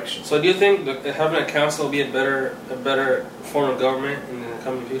that direction. So, do you think that having a council will be a better form of government in the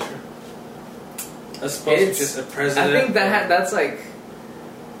coming future? As opposed to just a president. I think that's like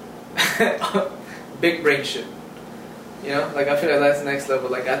big brain shit. You know, like I feel like that's the next level.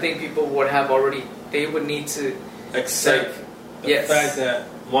 Like I think people would have already. They would need to accept the fact that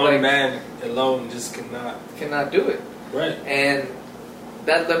one man alone just cannot do it. Right. And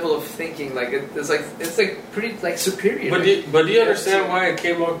that level of thinking, like it's like pretty like superior. But do you understand why it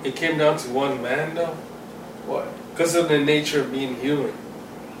came down to one man though? What? Because of the nature of being human.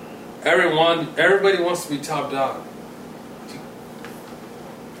 Everybody wants to be top dog.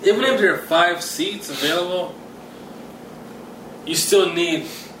 Even if there are 5 seats available, you still need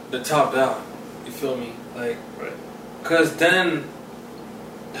the top dog. You feel me? Like, right. Because then,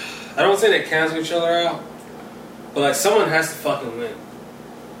 I don't say they cancel each other out, but like someone has to fucking win.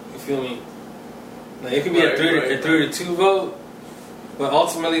 You feel me? Like it could be a 3-2 vote, but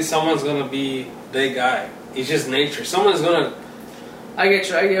ultimately someone's gonna be the guy. It's just nature. Someone's gonna. I get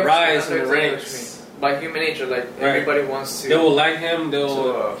you. Rise in the ranks. By human nature, like everybody wants to. They will like him.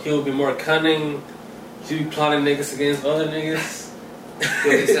 He'll be more cunning. He'll be plotting niggas against other niggas.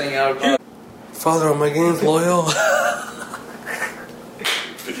 He'll be sending out. Father, are my games loyal?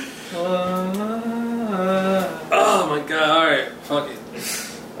 Oh my god! All right, fuck it.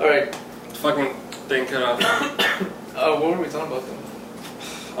 All right. Fucking thing cut off. What were we talking about then?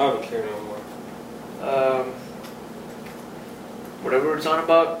 I don't care no more. Whatever we're talking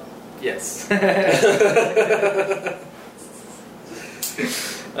about, yes. Fuck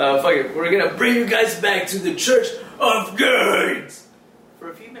it. We're gonna bring you guys back to the Church of Gains for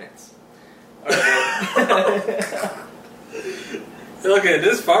a few minutes. Alright. Okay,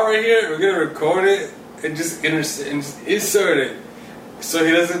 this part right here, we're gonna record it and just insert it, so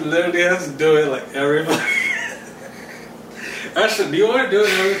he doesn't literally have to do it like everybody. Actually, do you want to do it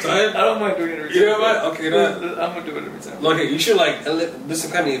every time? I don't mind doing it every time. You know what? Okay, I'm gonna do it every time. Okay, you should like do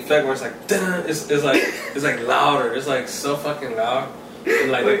some kind of effect where it's like, it's like louder. It's like so fucking loud,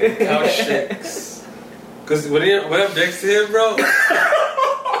 and like the couch shakes. Cause when I'm next to him, bro,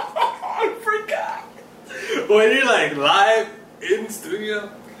 I forgot. when you're like live in studio,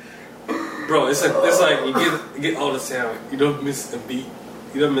 bro, it's like you get all the sound. You don't miss a beat.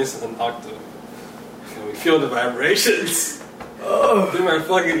 You don't miss an octave. feel the vibrations. Oh. Through my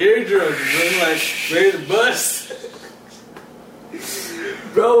fucking eardrums, bro. Like, ready to bust.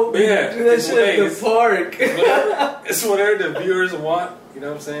 Bro, yeah, do that shit at the park. It's whatever the viewers want. You know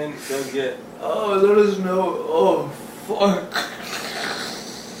what I'm saying? They'll get. Oh, let us know. Oh, fuck.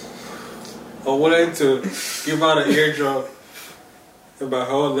 I wanted to give out an eardrum in my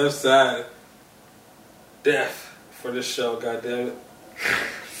whole left side. Deaf for this show, goddammit.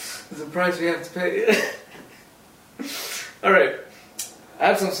 There's a price we have to pay. Alright. I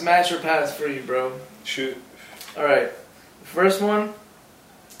have some smash or pass for you, bro. Shoot. Alright. The first one,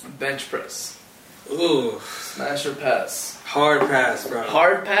 bench press. Ooh. Smash or pass? Hard pass, bro.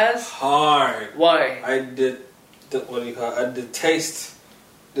 Hard pass? Hard. Why? I did, what do you call it? I did test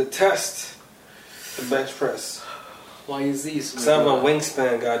the bench press. Why is these? Because I have a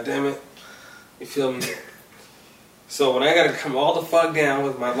wingspan, goddammit. You feel me? So when I gotta come all the fuck down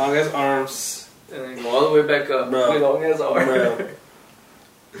with my long ass arms. And then go all the way back up. Bro. With long ass arms. Bro.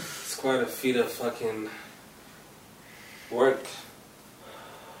 It's quite a feat of fucking work.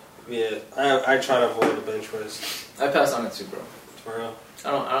 Yeah, I try to avoid the bench press. I pass on it too, bro. For real.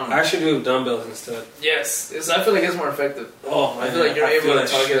 I don't I should do dumbbells instead. Yes, I feel like it's more effective. Oh, I feel like you're able to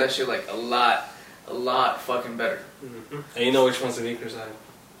target shit. that shit like a lot fucking better. Mm-hmm. And you know which one's the weaker side.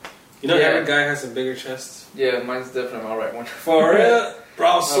 You know every guy has a bigger chest. Yeah, mine's definitely my right one. For real? Bro,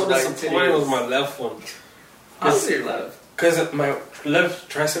 I was so My right disappointed titty with my left one. How's your left? Because my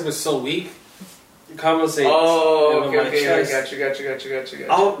left tricep is so weak. It compensates. Oh, my okay, chest. I got you.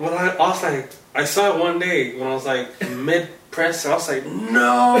 I was like, I saw it one day when I was like mid press, and I was like,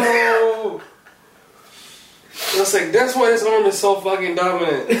 no. I was like, that's why this arm is so fucking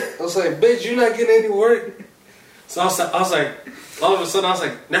dominant. I was like, bitch, you're not getting any work. So I was like, all of a sudden I was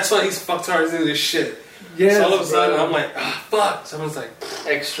like, that's why these fucktards do this shit. Yeah. So all of a sudden I'm like, fuck. Someone's like,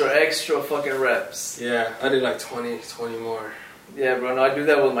 extra fucking reps. yeah, I did like 20 more. Yeah, bro. No, I do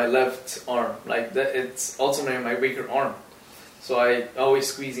that with my left arm. Like that, it's alternating my weaker arm. So I always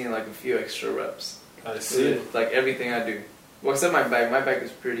squeeze in like a few extra reps. I see. Like everything I do. Well, except my back. My back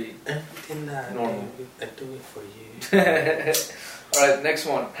is pretty Everything that normal. I do it for you. Alright, next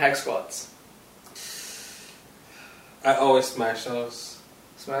one. Hack squats. I always smash those.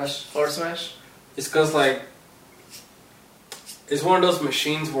 Smash? Hard smash? It's because, like, it's one of those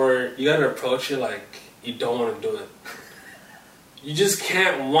machines where you gotta approach it like you don't want to do it. You just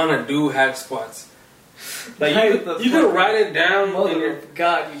can't want to do hack squats. Like, you can write it down.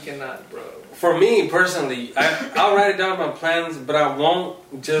 God, you cannot, bro. For me, personally, I'll write it down in my plans, but I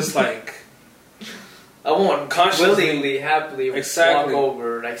won't just, like... I won't willingly, happily walk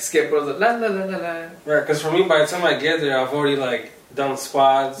over, like, skip over the la la la la la. Right, because for me, by the time I get there, I've already, like, done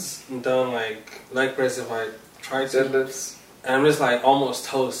squats and done, like, leg press if I try to. Deadlifts. And I'm just, like, almost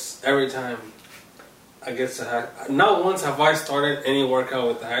toast every time I get to hack. Not once have I started any workout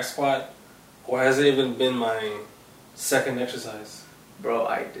with the hack squat, or has it even been my second exercise. Bro,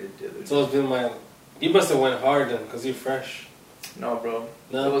 I did it. So it's been my... You must have went hard then, because you're fresh. No, bro.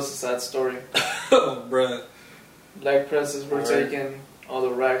 No? That was a sad story. Oh, bruh. Leg presses were taken. All the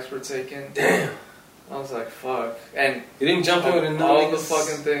racks were taken. Damn. I was like, fuck. And you didn't jump in with a all the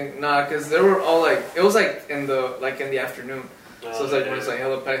fucking thing. Nah, because they were all like... It was like in the afternoon. So it's like when it's like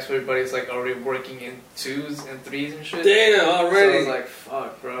hella packs for everybody, it's like already working in 2s and 3s and shit. Damn, already. So I was like,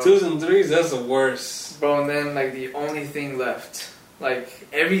 fuck, bro. 2s and 3s, that's the worst. Bro, and then like the only thing left, like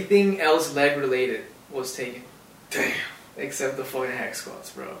everything else leg related was taken. Damn. Except the fucking hack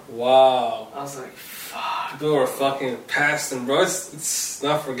squats, bro. Wow. I was like, fuck. People were fucking passing, bro. It's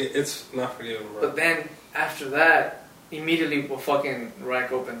not forgiving, bro. But then after that, immediately the fucking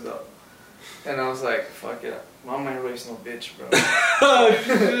rack opens up. And I was like, fuck it. Mom ain't raised no bitch, bro. Oh,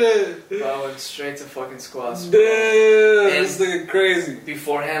 shit. Bro, I went straight to fucking squats. Damn, this looking crazy.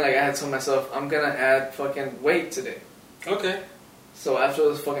 Beforehand, like, I had told myself, I'm gonna add fucking weight today. Okay. So after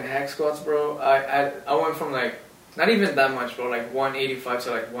those fucking hack squats, bro, I went from, like, not even that much, bro, like 185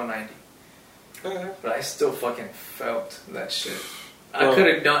 to, like, 190. Okay. But I still fucking felt that shit. I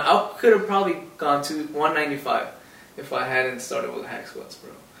could have probably gone to 195 if I hadn't started with hack squats,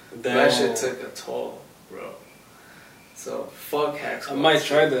 bro. Damn. That shit took a toll, bro. So, fuck hack squats. I might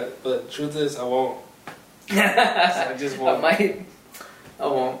try that, but truth is, I won't. I just won't. I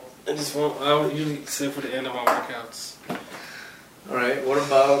won't. I just won't. I would usually save for the end of my workouts. Alright, what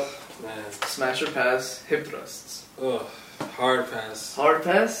about Man. smash or pass hip thrusts? Ugh, hard pass. Hard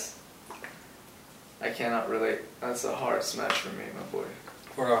pass? I cannot relate. That's a hard smash for me, my boy.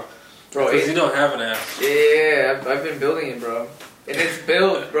 Bro, Bro, you don't have an ass. Yeah, I've been building it, bro. And it's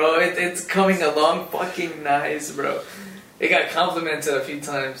built, bro. It's coming along fucking nice, bro. It got complimented a few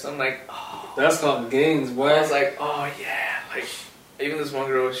times. I'm like, oh. That's called gains, boy. I was like, oh yeah. Like, even this one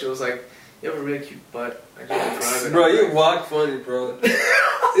girl, she was like, you have a really cute butt. I just want to drive it. Bro, you walk funny, bro.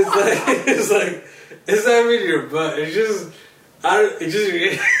 it's not really your butt. It's just,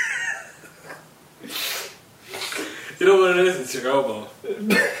 you know what it is? It's your elbow.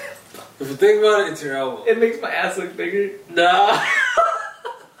 If you think about it, it's your elbow. It makes my ass look bigger. Nah.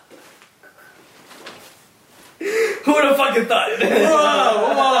 Who would have fucking thought?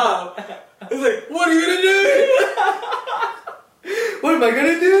 Wow. It's like, what are you gonna do? What am I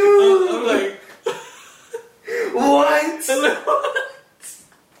gonna do? I'm like, what? I'm like, what?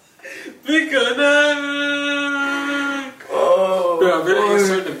 Because bro, I'm gonna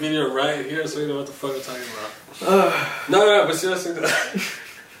insert the video right here so you know what the fuck I'm talking about. No, but seriously, what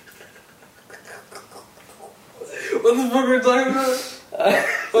the fuck are we talking about?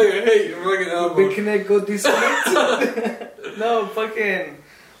 Like, hey, you're fucking elbow. We connect, go disconnect. No, fucking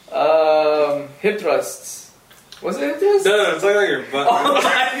hip thrusts. Was it hip thrusts? No, it's like your butt. Oh my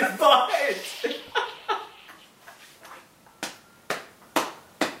butt!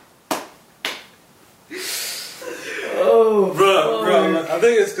 Oh, bro, I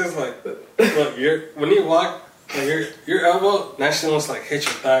think it's because like, look, when you walk, like your elbow naturally wants to like hit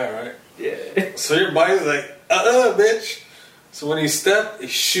your thigh, right? Yeah. So your body's like, bitch. So when you step, it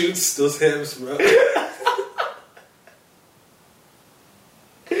shoots those hips, bro.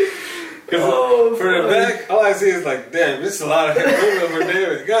 Because for the back, all I see is like, damn, this is a lot of hip movement for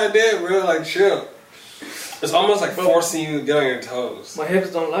David. God damn, bro, like chill. It's almost like forcing you to get on your toes. My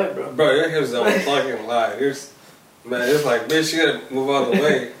hips don't lie, bro. Bro, your hips don't fucking lie. Man, it's like, bitch, you gotta move out of the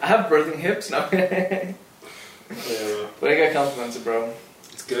way. I have birthing hips now. Yeah, but I got compliments, bro.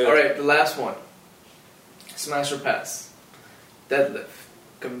 It's good. Alright, the last one. Smash or pass. Deadlift.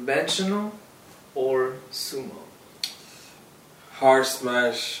 Conventional or sumo? Hard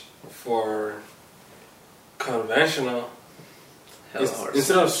smash for conventional. Hella hard.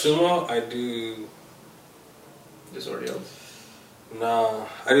 Instead of sumo, I do... Just ordeals? Nah,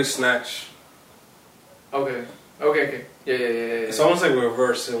 I do snatch. Okay. Yeah. It's almost like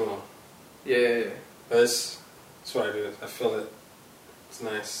reverse sumo. Yeah. That's what I do. I feel it. It's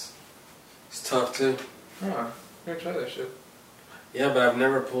nice. It's tough too. Huh. I'm gonna try that shit. Yeah, but I've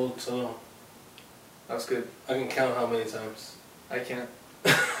never pulled sumo. That's good. I can count how many times. I can't.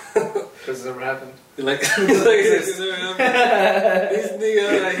 Because it's never happened. These niggas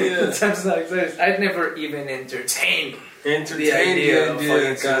out here. Sometimes not exist. I'd never even entertained the The idea of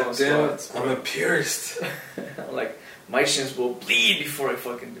idea. fucking God sumo damn. squats. I'm a purist. Like, my shins will bleed before I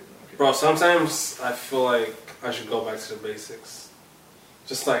fucking do it. Bro, sometimes I feel like I should go back to the basics.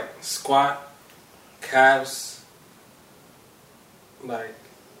 Just like squat, calves, like...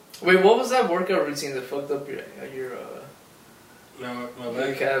 Wait, what was that workout routine that fucked up your my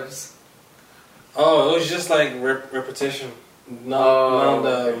leg. calves? Oh, it was just like repetition.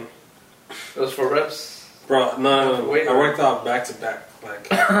 Okay. It was for reps? Bro, no. Wait, I worked out back to back. Like,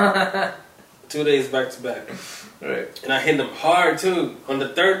 2 days back to back. Right. And I hit them hard too. On the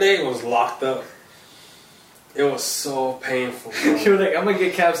third day, it was locked up. It was so painful, bro. You were like, I'm gonna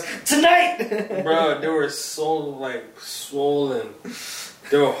get calves tonight! Bro, they were so, like, swollen.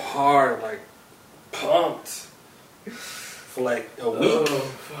 They were hard, like, pumped. For, like, a week. Oh,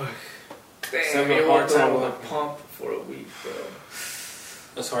 fuck. Damn, you walked around with a pump for a week, bro.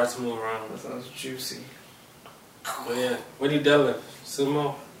 It's hard to move around. That sounds juicy. But yeah, what do you deadlift?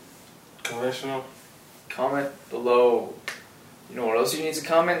 Sumo? Conventional? Comment below. You know what else you need to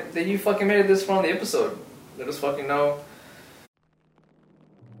comment? That you fucking made it this far on the episode. Let us fucking know.